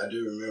time. I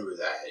do remember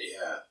that.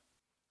 Yeah.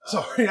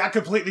 Sorry, I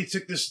completely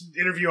took this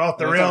interview off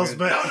the No, rails, it's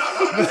but No.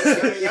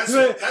 I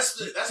mean, that's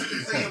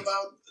the thing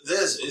about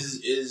this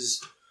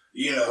is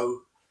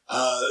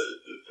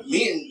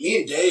me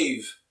and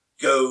Dave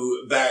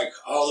go back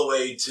all the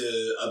way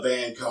to a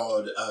band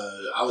called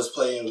I was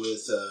playing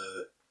with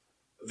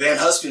Van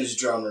Husken's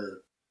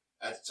drummer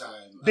at the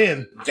time.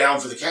 Ben. Down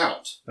for the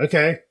Count.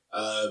 okay.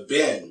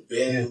 Ben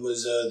Yeah.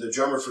 was the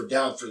drummer for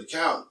Down for the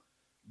Count.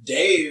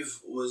 Dave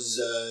was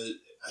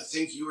I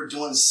think you were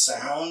doing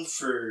sound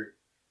for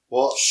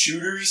Well,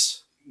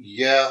 Shooters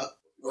yeah.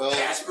 or Well,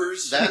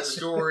 Caspers. that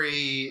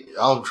story,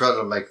 I'll try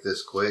to make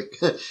this quick.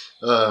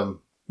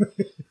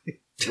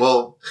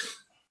 Well,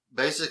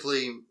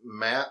 basically,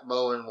 Matt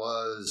Bowen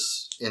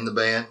was in the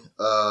band,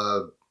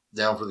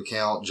 Down for the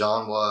Count.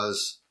 John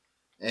was,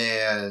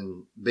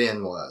 and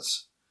Ben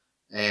was.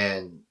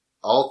 And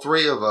all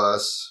three of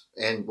us,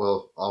 and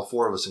well, all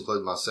four of us,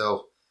 including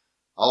myself,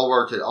 all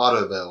worked at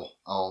Autobell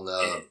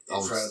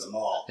in front of the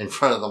mall. in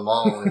front of the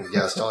mall in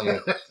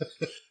Gastonia.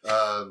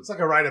 It's like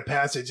a rite of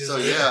passage. So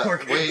Isn't yeah,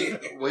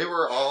 it? we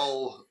were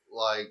all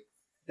like,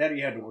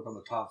 Daddy had to work on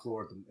the top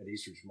floor at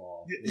Eastridge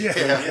Mall. Yeah.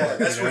 Yeah,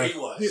 that's You know? where he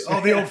was.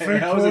 All the old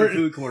food I was in the court.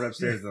 food court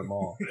upstairs at the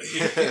mall.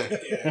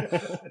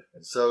 Yeah.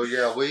 so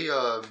yeah, we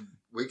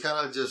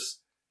kind of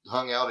just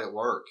hung out at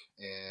work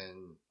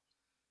and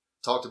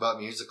talked about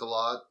music a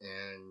lot,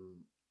 and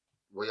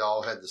we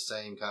all had the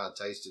same kind of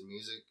taste in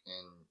music,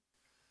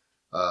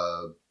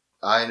 and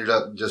I ended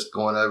up just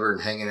going over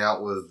and hanging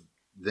out with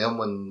them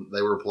when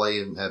they were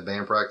playing, had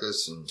band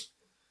practice, and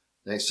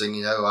next thing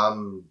you know,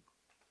 I'm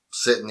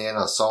sitting in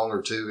a song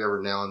or two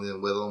every now and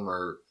then with them,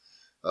 or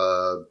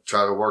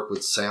try to work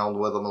with sound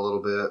with them a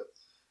little bit.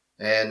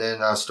 And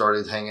then I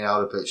started hanging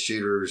out up at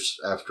Shooters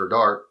After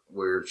Dark,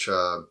 which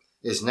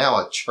is now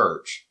a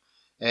church.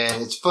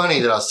 And it's funny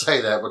that I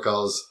say that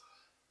because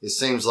it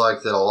seems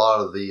like that a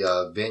lot of the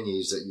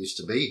venues that used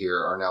to be here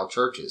are now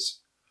churches.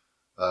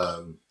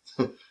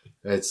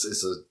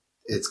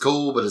 It's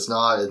cool, but it's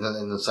not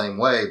in the same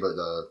way. But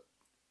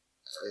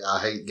I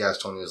hate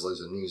Gastonia's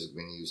losing music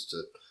venues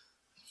to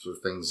for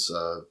things,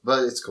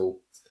 but it's cool.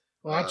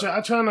 Well,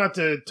 I try not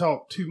to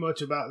talk too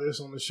much about this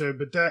on the show,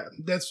 but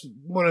that's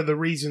one of the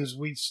reasons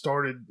we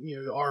started.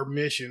 Our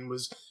mission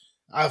was,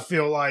 I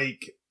feel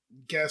like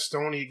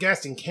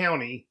Gaston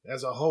County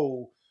as a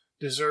whole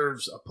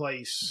deserves a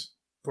place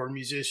for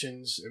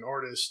musicians and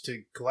artists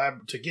to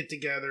collaborate, to get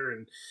together,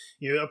 and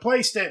a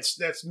place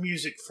that's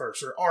music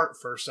first, or art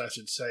first, I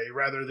should say,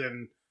 rather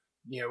than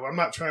I'm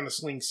not trying to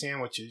sling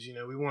sandwiches.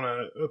 We want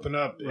to open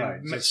up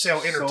and Just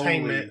sell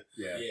entertainment.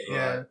 solely-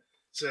 Yeah.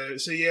 So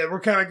yeah, we're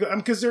kind of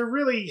because they're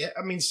really.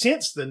 I mean,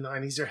 since the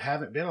 '90s, there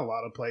haven't been a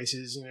lot of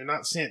places.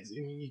 Not since.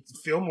 I mean,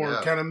 Fillmore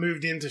Yeah. kind of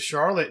moved into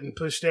Charlotte and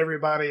pushed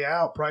everybody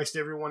out, priced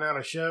everyone out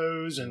of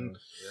shows, and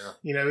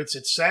Yeah. it's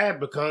sad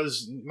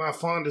because my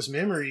fondest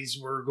memories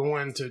were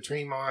going to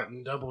Tremont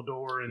and Double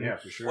Door, and Yeah,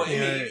 for sure. Well, I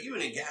Yeah. mean,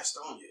 even in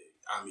Gastonia,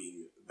 I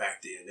mean,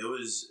 back then there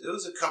was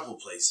a couple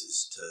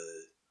places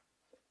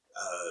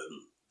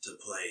to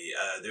play.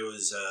 There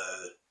was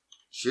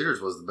Shooters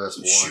was the best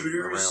one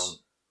Shooters,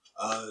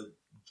 around.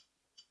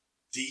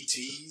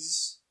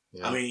 DTs.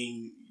 Yeah. I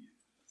mean,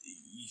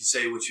 you can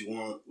say what you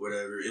want,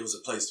 whatever. It was a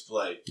place to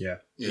play. Yeah.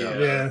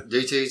 Yeah.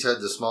 DT's had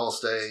the small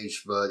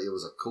stage, but it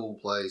was a cool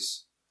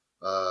place.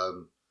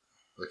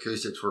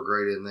 Acoustics were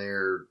great in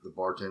there. The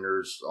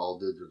bartenders all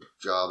did their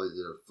job.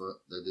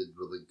 They did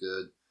really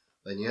good.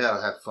 And you had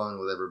to have fun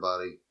with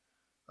everybody.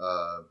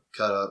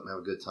 Cut up and have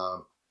a good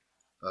time.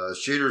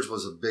 Shooters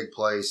was a big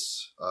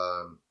place.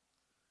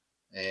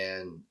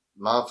 And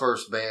my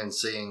first band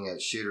seeing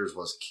at Shooters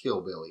was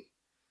Killbilly.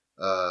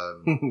 They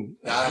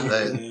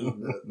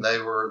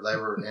were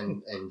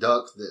and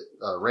Duck that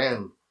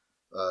ran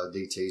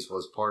DTs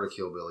was part of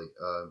Killbilly.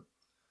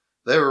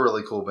 They were a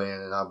really cool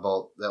band, and that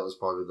was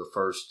probably the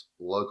first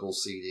local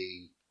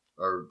CD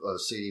or a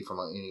CD from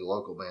any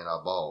local band I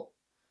bought.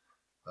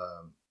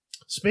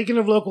 speaking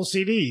of local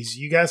CDs,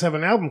 you guys have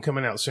an album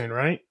coming out soon,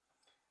 right?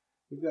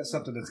 We've got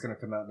something that's going to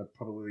come out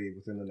probably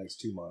within the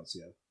next 2 months.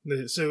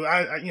 Yeah. So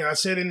I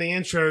said in the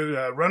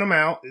intro, "Run 'Em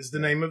Out" is the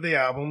name of the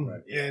album,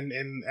 Right.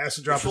 and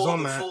Acid Drop is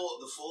on that.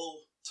 The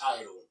full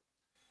title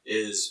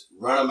is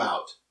 "Run 'Em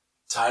Out,"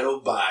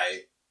 titled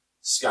by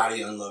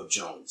Scotty Unloved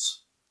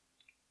Jones.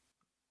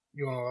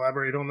 You want to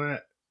elaborate on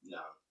that? No,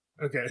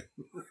 Okay.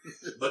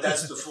 but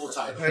that's the full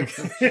title.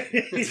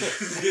 Okay.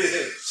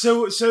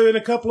 So in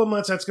a couple of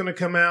months that's going to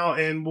come out,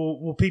 and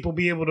will people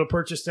be able to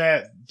purchase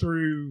that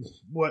through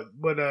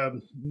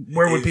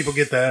where would people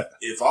get that?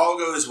 If all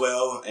goes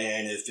well,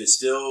 and if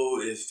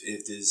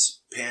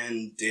this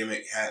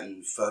pandemic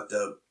hadn't fucked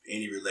up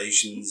any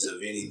relations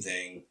of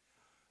anything,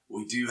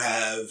 we do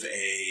have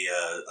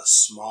a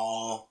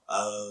small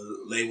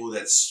label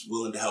that's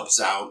willing to help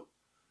us out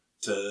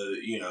to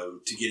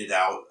get it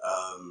out.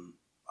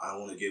 I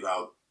don't want to give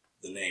out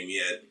the name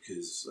yet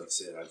because, like I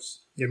said,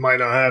 It might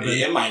not happen.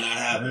 it might not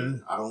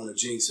happen. I don't want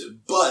to jinx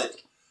it, but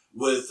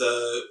with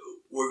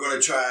we're going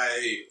to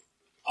try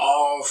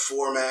all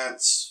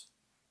formats,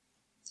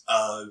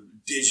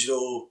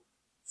 digital,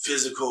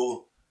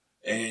 physical,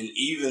 and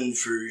even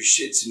for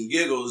shits and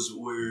giggles,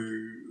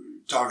 we're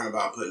talking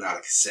about putting out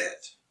a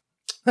cassette.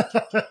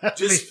 That'd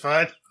be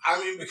fun. I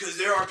mean, because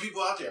there are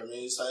people out there. I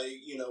mean, it's like,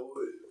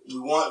 we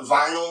want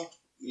vinyl,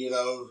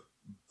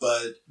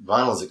 but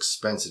Vinyl is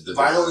expensive.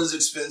 vinyl is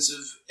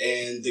expensive,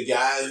 and the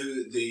guy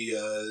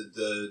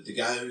the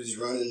guy who's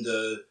running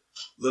the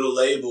little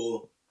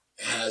label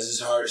has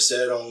his heart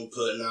set on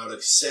putting out a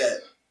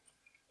cassette,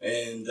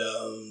 and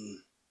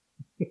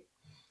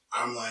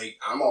I'm like,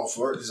 I'm all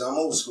for it because I'm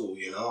old school,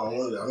 I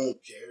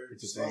don't care.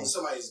 As long as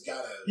somebody's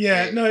got a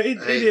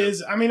It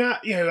is. I mean,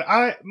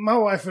 my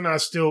wife and I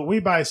we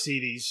buy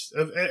CDs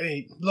of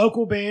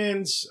local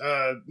bands,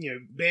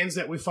 bands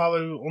that we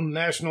follow on the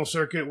national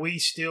circuit. We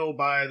still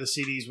buy the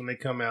CDs when they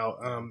come out.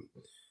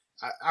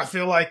 I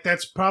feel like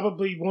that's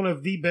probably one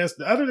of the best,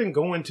 other than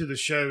going to the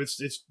show. It's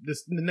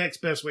the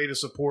next best way to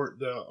support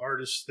the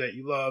artists that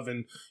you love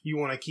and you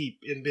want to keep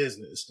in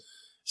business.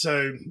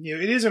 So,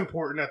 it is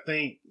important, I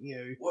think,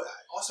 Well,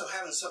 also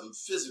having something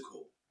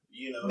physical,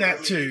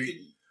 That too. You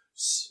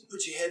could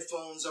put your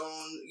headphones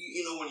on,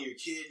 when you're a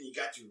kid and you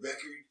got your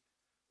record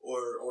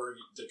or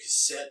the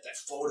cassette that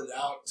folded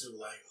out to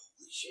like,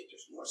 holy shit,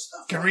 there's more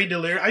stuff. Can read the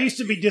lyrics. I used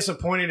to be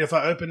disappointed if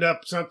I opened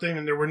up something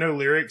and there were no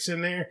lyrics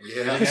in there.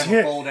 Yeah. They have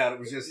a fold out. It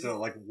was just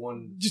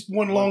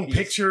one long piece.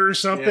 picture or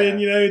something.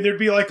 Yeah. There'd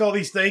be like all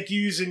these thank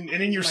yous, and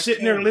then you're Like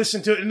sitting there candy.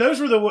 listening to it. And those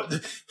were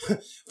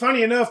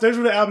funny enough, those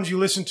were the albums you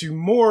listen to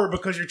more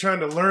because you're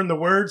trying to learn the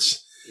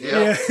words.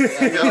 Yeah.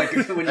 Like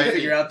when you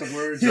figure out the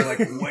words, they're like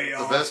way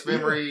off. The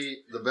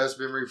best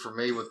memory for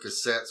me with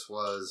cassettes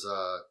was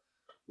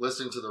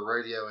listening to the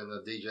radio and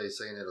the DJ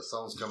saying that a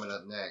song's coming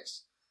up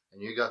next,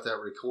 and you got that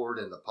record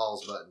and the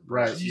pause button.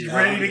 Right. You're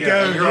ready to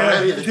go. And you're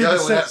ready to go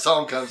when that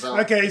song comes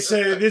on. Okay,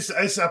 so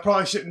I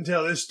probably shouldn't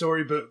tell this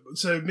story, but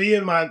so me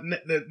and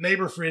the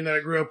neighbor friend that I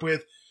grew up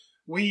with,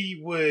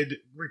 we would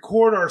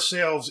record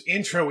ourselves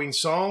introing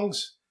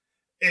songs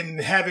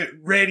and have it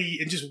ready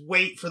and just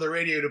wait for the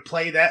radio to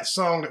play that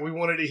song that we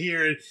wanted to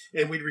hear.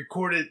 And we'd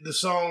recorded the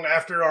song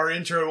after our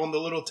intro on the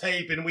little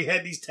tape. And we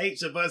had these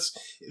tapes of us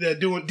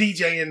doing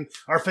DJing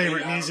our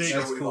favorite music.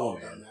 I'm sure we've all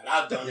done that.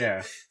 I've done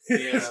it.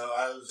 Yeah.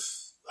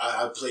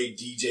 I played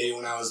DJ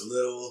when I was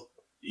little,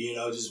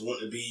 just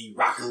wanting to be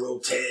rock and roll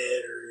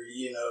Ted or,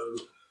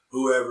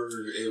 whoever.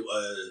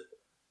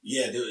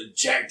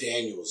 Jack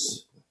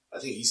Daniels. I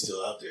think he's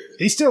still out there.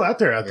 He's still out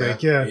there, I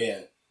think. Yeah.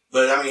 Yeah.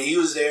 But I mean, he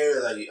was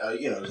there, like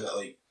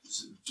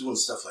doing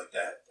stuff like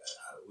that.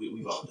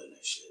 We've all done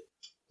that shit.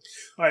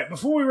 All right.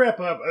 Before we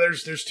wrap up,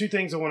 there's two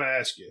things I want to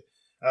ask you.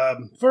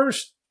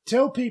 First,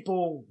 tell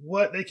people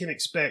what they can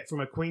expect from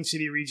a Queen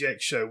City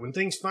Rejects show when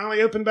things finally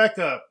open back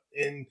up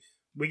and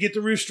we get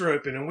the rooster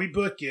open and we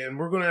book you and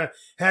we're going to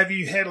have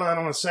you headline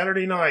on a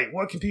Saturday night.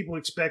 What can people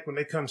expect when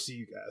they come see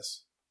you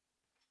guys?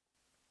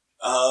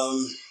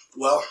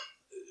 Well,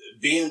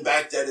 being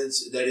back that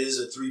is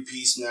a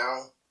 3-piece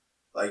now.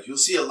 Like, you'll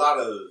see a lot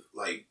of,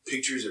 like,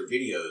 pictures or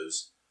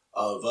videos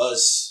of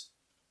us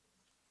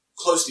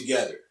close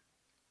together,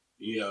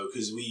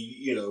 because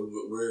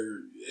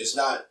it's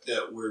not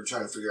that we're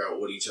trying to figure out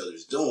what each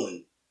other's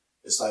doing.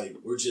 It's like,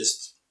 we're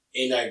just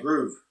in that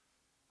groove.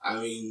 I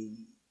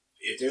mean,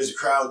 if there's a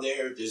crowd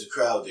there, there's a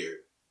crowd there.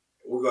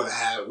 We're going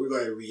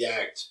to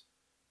react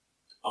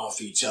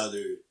off each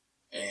other,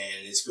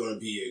 and it's going to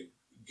be a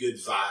good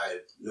vibe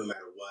no matter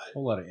what. A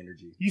whole lot of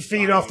energy. You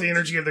feed off the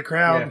energy of the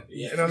crowd.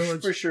 Yeah. In other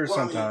words, For sure, Well,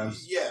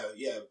 sometimes. I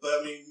mean, but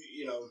I mean,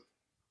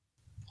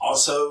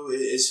 also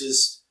it's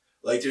just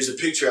like there's a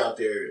picture out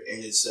there,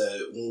 and it's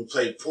when we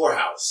played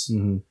Poorhouse,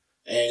 Mm-hmm. and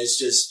it's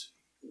just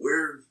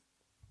we're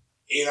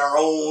in our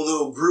own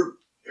little group.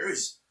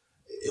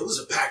 It was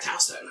a packed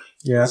house that night.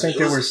 Yeah, I think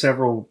there were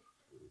several,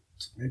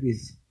 maybe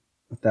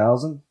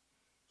 1,000,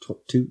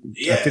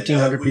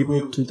 1,500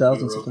 people,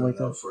 2,000, something like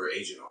that. For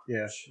Agent Orange.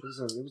 Yeah,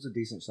 it was a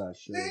decent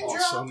sized show.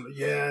 awesome.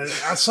 Yeah,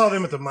 I saw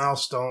them at the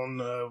Milestone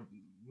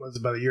was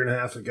about a year and a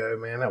half ago,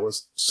 man. That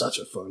was such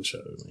a fun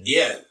show, man.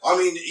 Yeah. I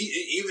mean,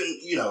 even,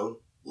 you know,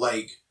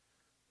 like,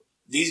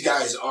 these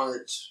guys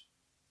aren't,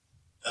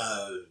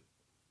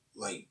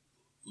 like,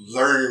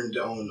 learned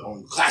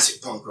on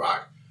classic punk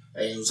rock.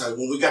 And it was like,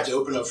 when we got to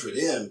open up for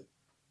them,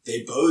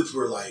 they both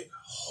were like,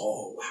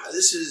 oh, wow,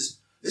 this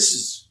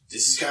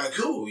is kind of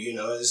cool, you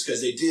know. It's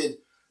because they did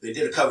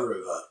a cover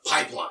of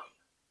Pipeline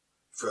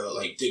for,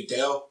 like, Dick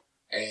Dale.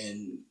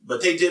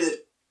 But they did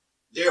it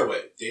their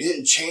way. They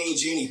didn't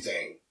change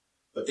anything,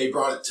 but they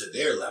brought it to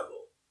their level.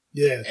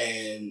 Yeah.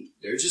 And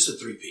they're just a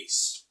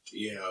 3-piece,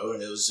 you know,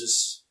 and it was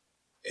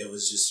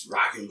just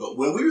rocking. But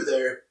when we were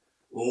there,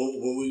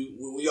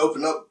 when we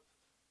opened up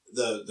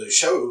the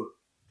show,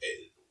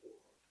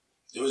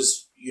 there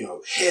was, you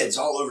know, heads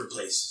all over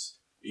places,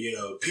 you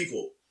know,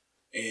 people.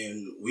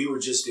 And we were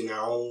just in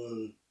our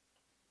own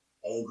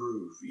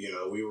groove, you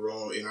know. We were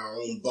in our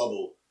own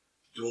bubble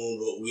doing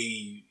what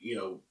we, you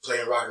know,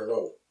 playing rock and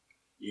roll.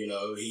 You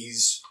know,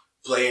 he's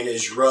playing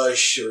his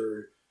Rush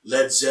or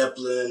Led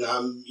Zeppelin.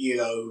 I'm, you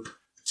know,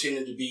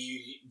 pretending to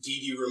be Dee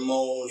Dee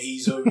Ramone.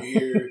 He's over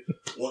here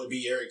want to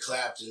be Eric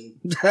Clapton,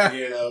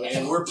 you know,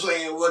 and we're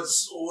playing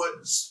what's,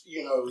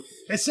 you know.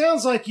 It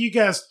sounds like you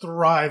guys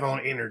thrive on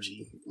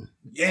energy.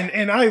 Yeah.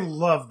 And I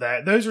love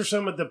that. Those are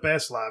some of the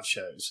best live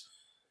shows.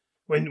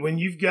 When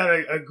you've got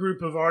a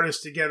group of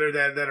artists together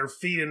that are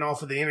feeding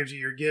off of the energy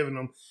you're giving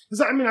them.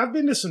 Because, I mean, I've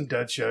been to some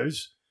Dutch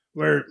shows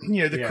where,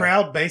 you know, the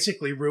crowd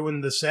basically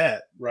ruined the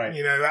set. Right.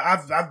 You know,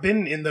 I've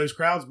been in those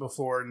crowds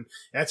before, and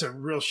that's a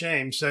real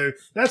shame. So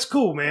that's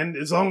cool, man.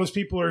 As long as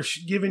people are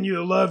giving you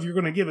the love, you're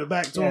going to give it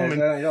back to them.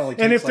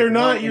 And if they're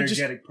not, you're just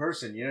energetic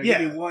person. You know, Yeah.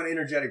 give me one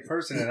energetic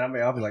person, and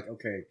I'll be like,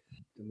 okay.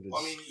 I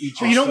mean,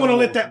 you don't want to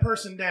let that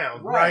person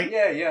down, right?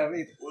 Yeah. I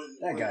mean,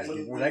 that guy's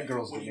getting, or that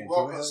girl's when getting you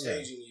walk into on it.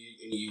 stage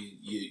and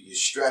you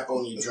strap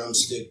on your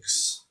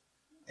drumsticks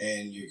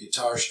and your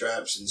guitar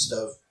straps and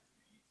stuff,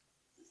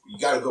 you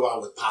got to go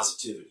out with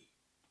positivity,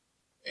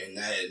 and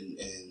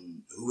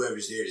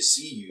whoever's there to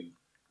see you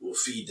will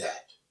feed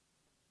that.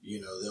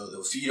 You know,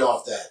 they'll feed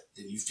off that.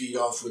 Then you feed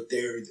off with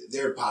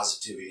their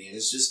positivity, and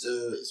it's just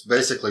It's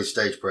basically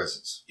stage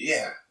presence.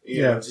 yeah.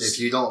 If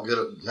you don't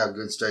have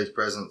good stage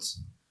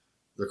presence,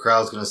 the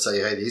crowd's going to say,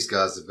 "Hey, these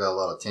guys have got a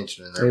lot of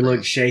tension in their They look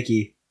band."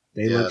 shaky.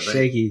 They look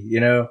shaky. You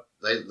know.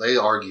 They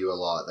argue a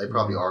lot. They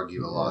probably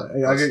argue a lot.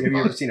 Have you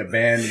ever seen a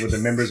band where the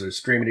members are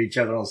screaming at each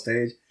other on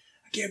stage?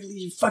 I can't believe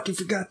you fucking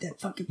forgot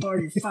that fucking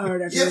part. You're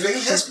fired. After Yeah, that." Van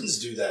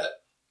Heskins do that.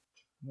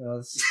 Well,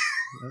 it's,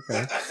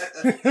 okay.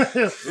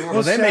 Well,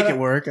 Well, they shout make out- it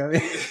work. I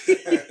mean,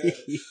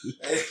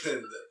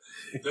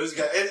 And those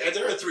guys, and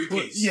they're a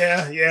 3-piece.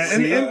 Yeah.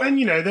 And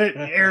you know,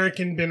 Eric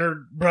and Ben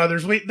are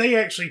brothers. They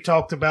actually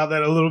talked about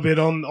that a little bit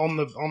on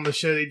the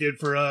show they did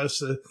for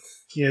us.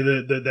 You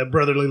know, the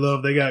brotherly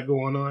love they got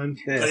going on.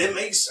 But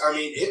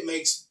it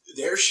makes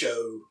their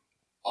show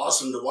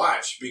awesome to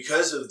watch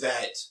because of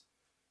that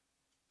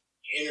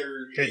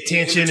That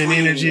tension and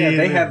in-between. energy. yeah,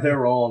 they have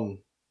their own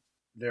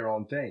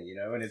thing, you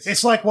know, and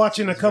It's like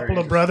watching a it's very couple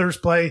of brothers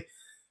play.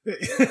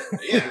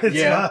 It's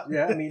yeah, not-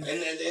 yeah. I mean,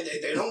 And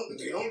they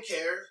don't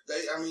care.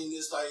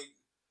 It's like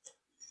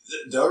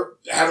they're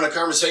having a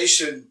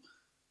conversation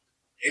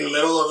in the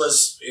middle of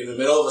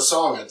a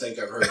song. I've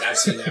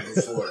seen that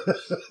before.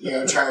 You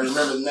know, trying to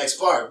remember the next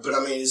part. But I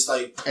mean, it's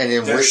like And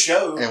then their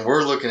show. and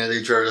we're looking at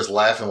each other just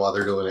laughing while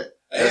they're doing it.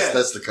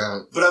 That's the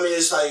kind. But I mean,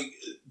 it's like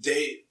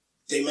they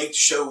make the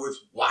show worth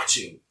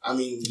watching. I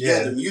mean,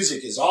 Yeah. the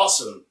music is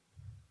awesome,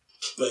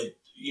 but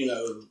you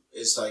know,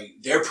 it's like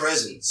their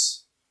presence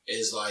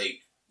is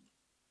like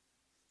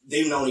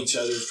they've known each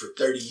other for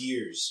 30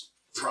 years,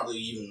 probably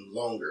even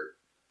longer,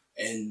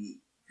 and you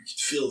can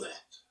feel that.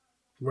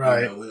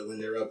 Right. You know,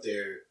 when they're up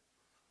there.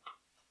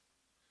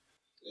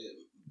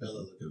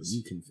 Bella Lugos.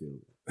 you can feel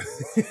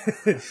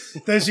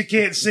it. Those you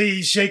can't see,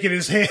 he's shaking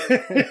his head.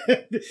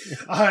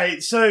 All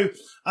right, so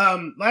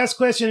last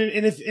question,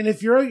 and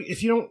if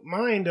you don't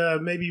mind,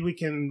 maybe we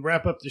can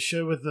wrap up the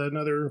show with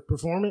another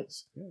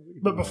performance. Yeah, we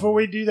can But do before that.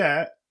 we do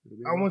that,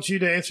 I want you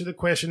to answer the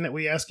question that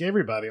we ask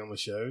everybody on the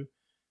show.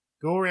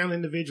 Go around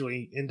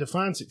individually and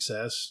define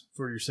success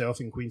for yourself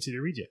in Queen City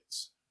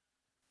Rejects.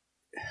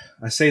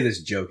 I say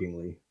this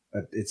jokingly.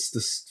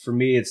 For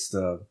me,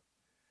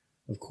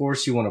 of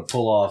course you want to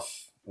pull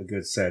off a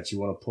good set. You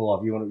want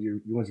your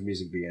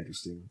music to be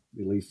interesting,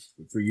 at least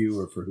for you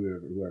or for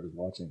whoever's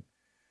watching.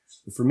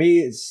 But for me,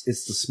 it's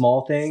the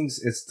small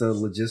things. It's the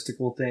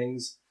logistical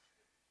things.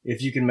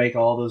 If you can make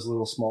all those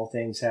little small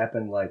things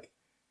happen, like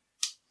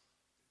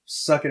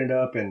sucking it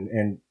up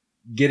and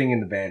getting in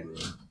the band room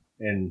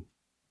and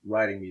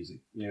writing music,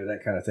 you know,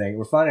 that kind of thing.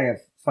 We're finding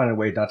a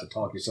way not to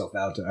talk yourself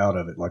out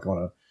of it. Like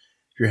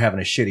if you're having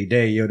a shitty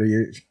day,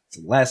 the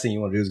last thing you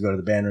want to do is go to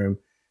the band room,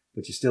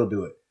 but you still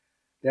do it.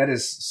 That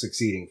is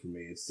succeeding for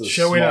me. It's those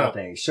Showing small up.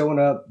 things. Showing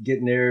up,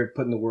 getting there,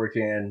 putting the work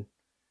in,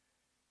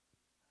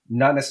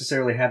 not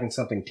necessarily having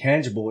something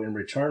tangible in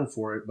return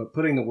for it, but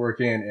putting the work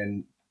in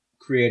and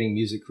creating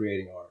music,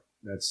 creating art.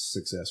 That's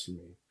success for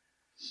me.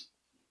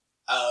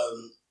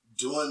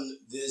 Doing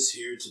this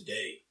here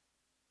today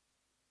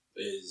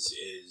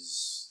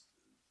is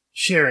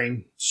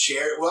sharing.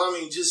 Well, I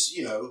mean, just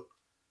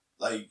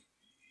like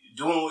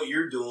doing what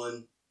you're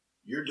doing.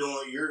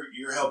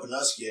 You're helping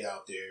us get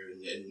out there,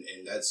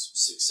 and that's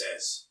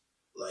success.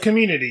 Like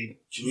Community.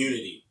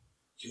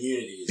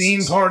 Is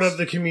being success. Part of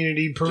the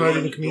community,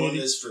 promoting the community.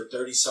 Doing this for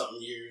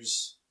 30-something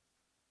years,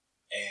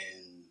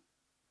 and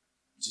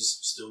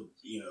just still,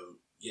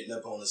 getting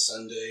up on a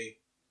Sunday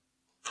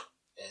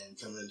and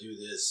coming to do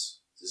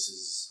this. This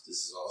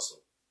is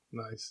awesome.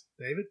 Nice.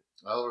 David?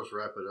 I'll just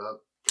wrap it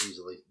up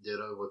easily.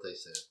 Ditto what they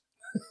said.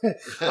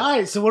 All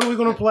right, so what are we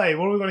going to play?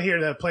 What are we going to hear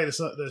to play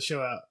the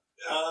show out?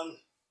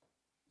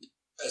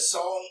 A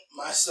song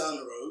my son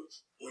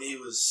wrote when he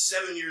was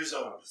 7 years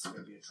old. It's going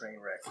to be a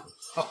train wreck.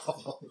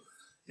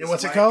 And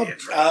what's it called?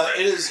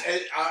 It's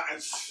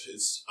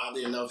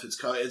oddly enough, it's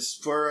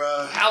for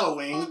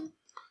Halloween.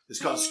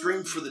 It's called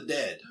Scream for the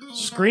Dead.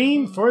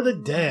 Scream for the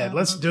Dead.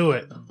 Let's do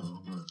it.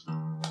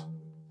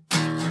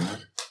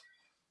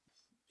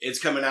 It's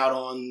coming out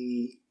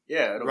on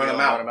It'll Run be 'Em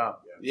on Out. Run 'Em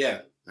Out.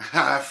 Yeah.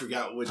 I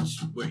forgot what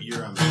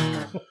year I'm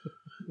in.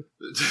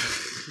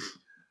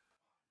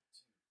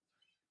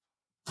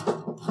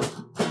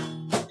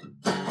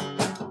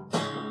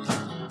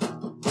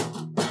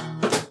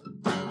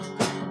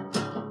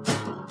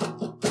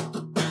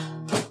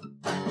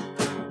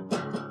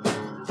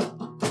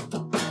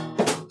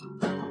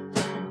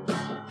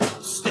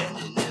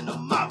 Standing in a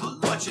marble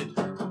watching,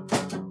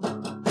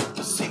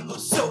 a single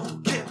soul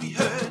can't be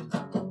heard.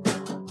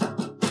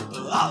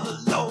 All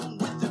alone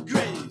with the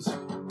graves,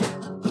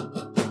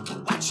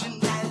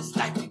 watching as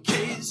life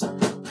decays.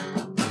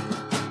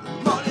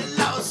 Morning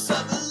loss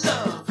of a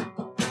love,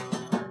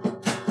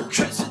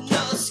 cursing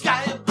the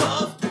sky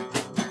above.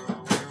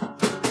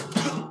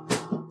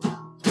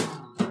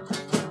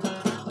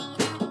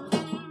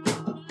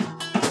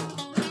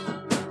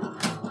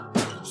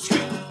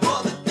 Scream for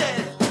the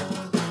dead.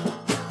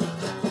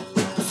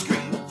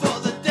 Scream for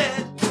the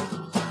dead.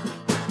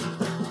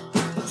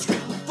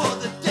 Scream for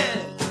the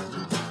dead.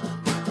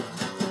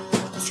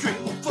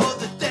 Scream for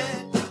the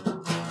dead.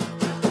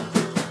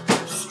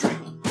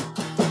 Scream.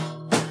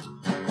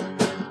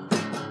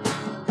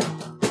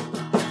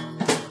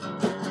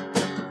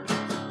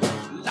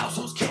 Lost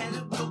souls can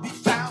and will be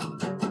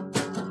found.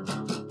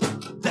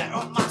 There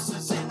are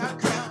monsters in our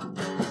ground,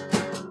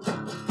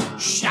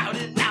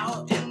 shouting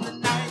out in the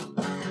night,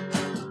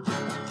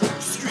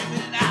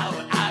 screaming out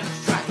of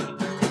fright.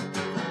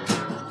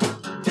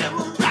 There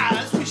will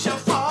rise, we shall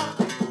fall.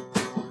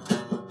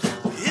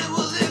 It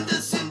will end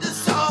us in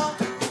this all.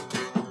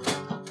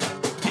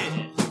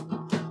 Yeah.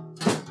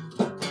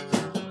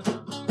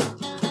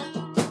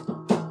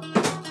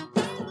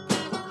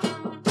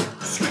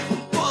 Scream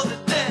for the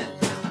dead.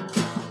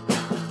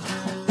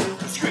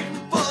 Scream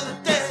for the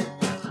dead.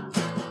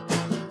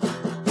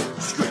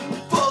 Scream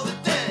for the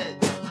dead.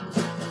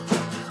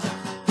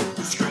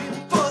 Scream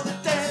for the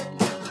dead.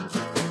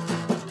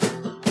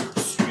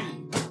 Scream.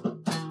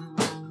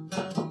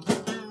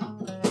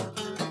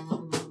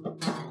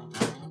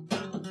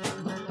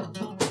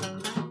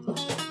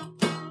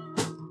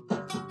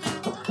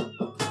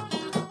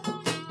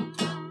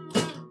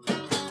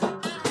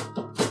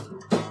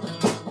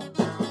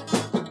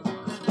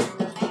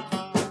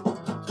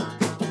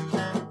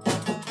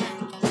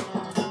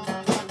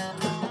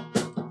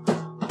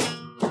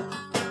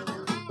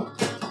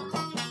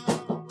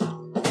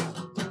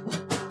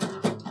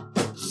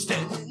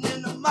 Standing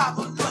in a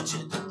marble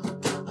watching,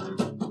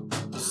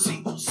 a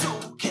single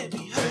soul can't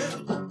be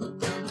heard.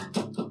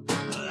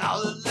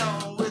 All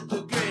alone with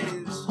the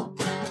graves,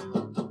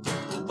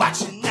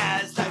 watching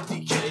as life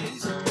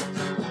decays.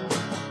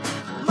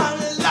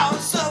 Money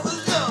loss of a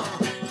love,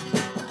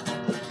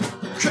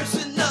 cursing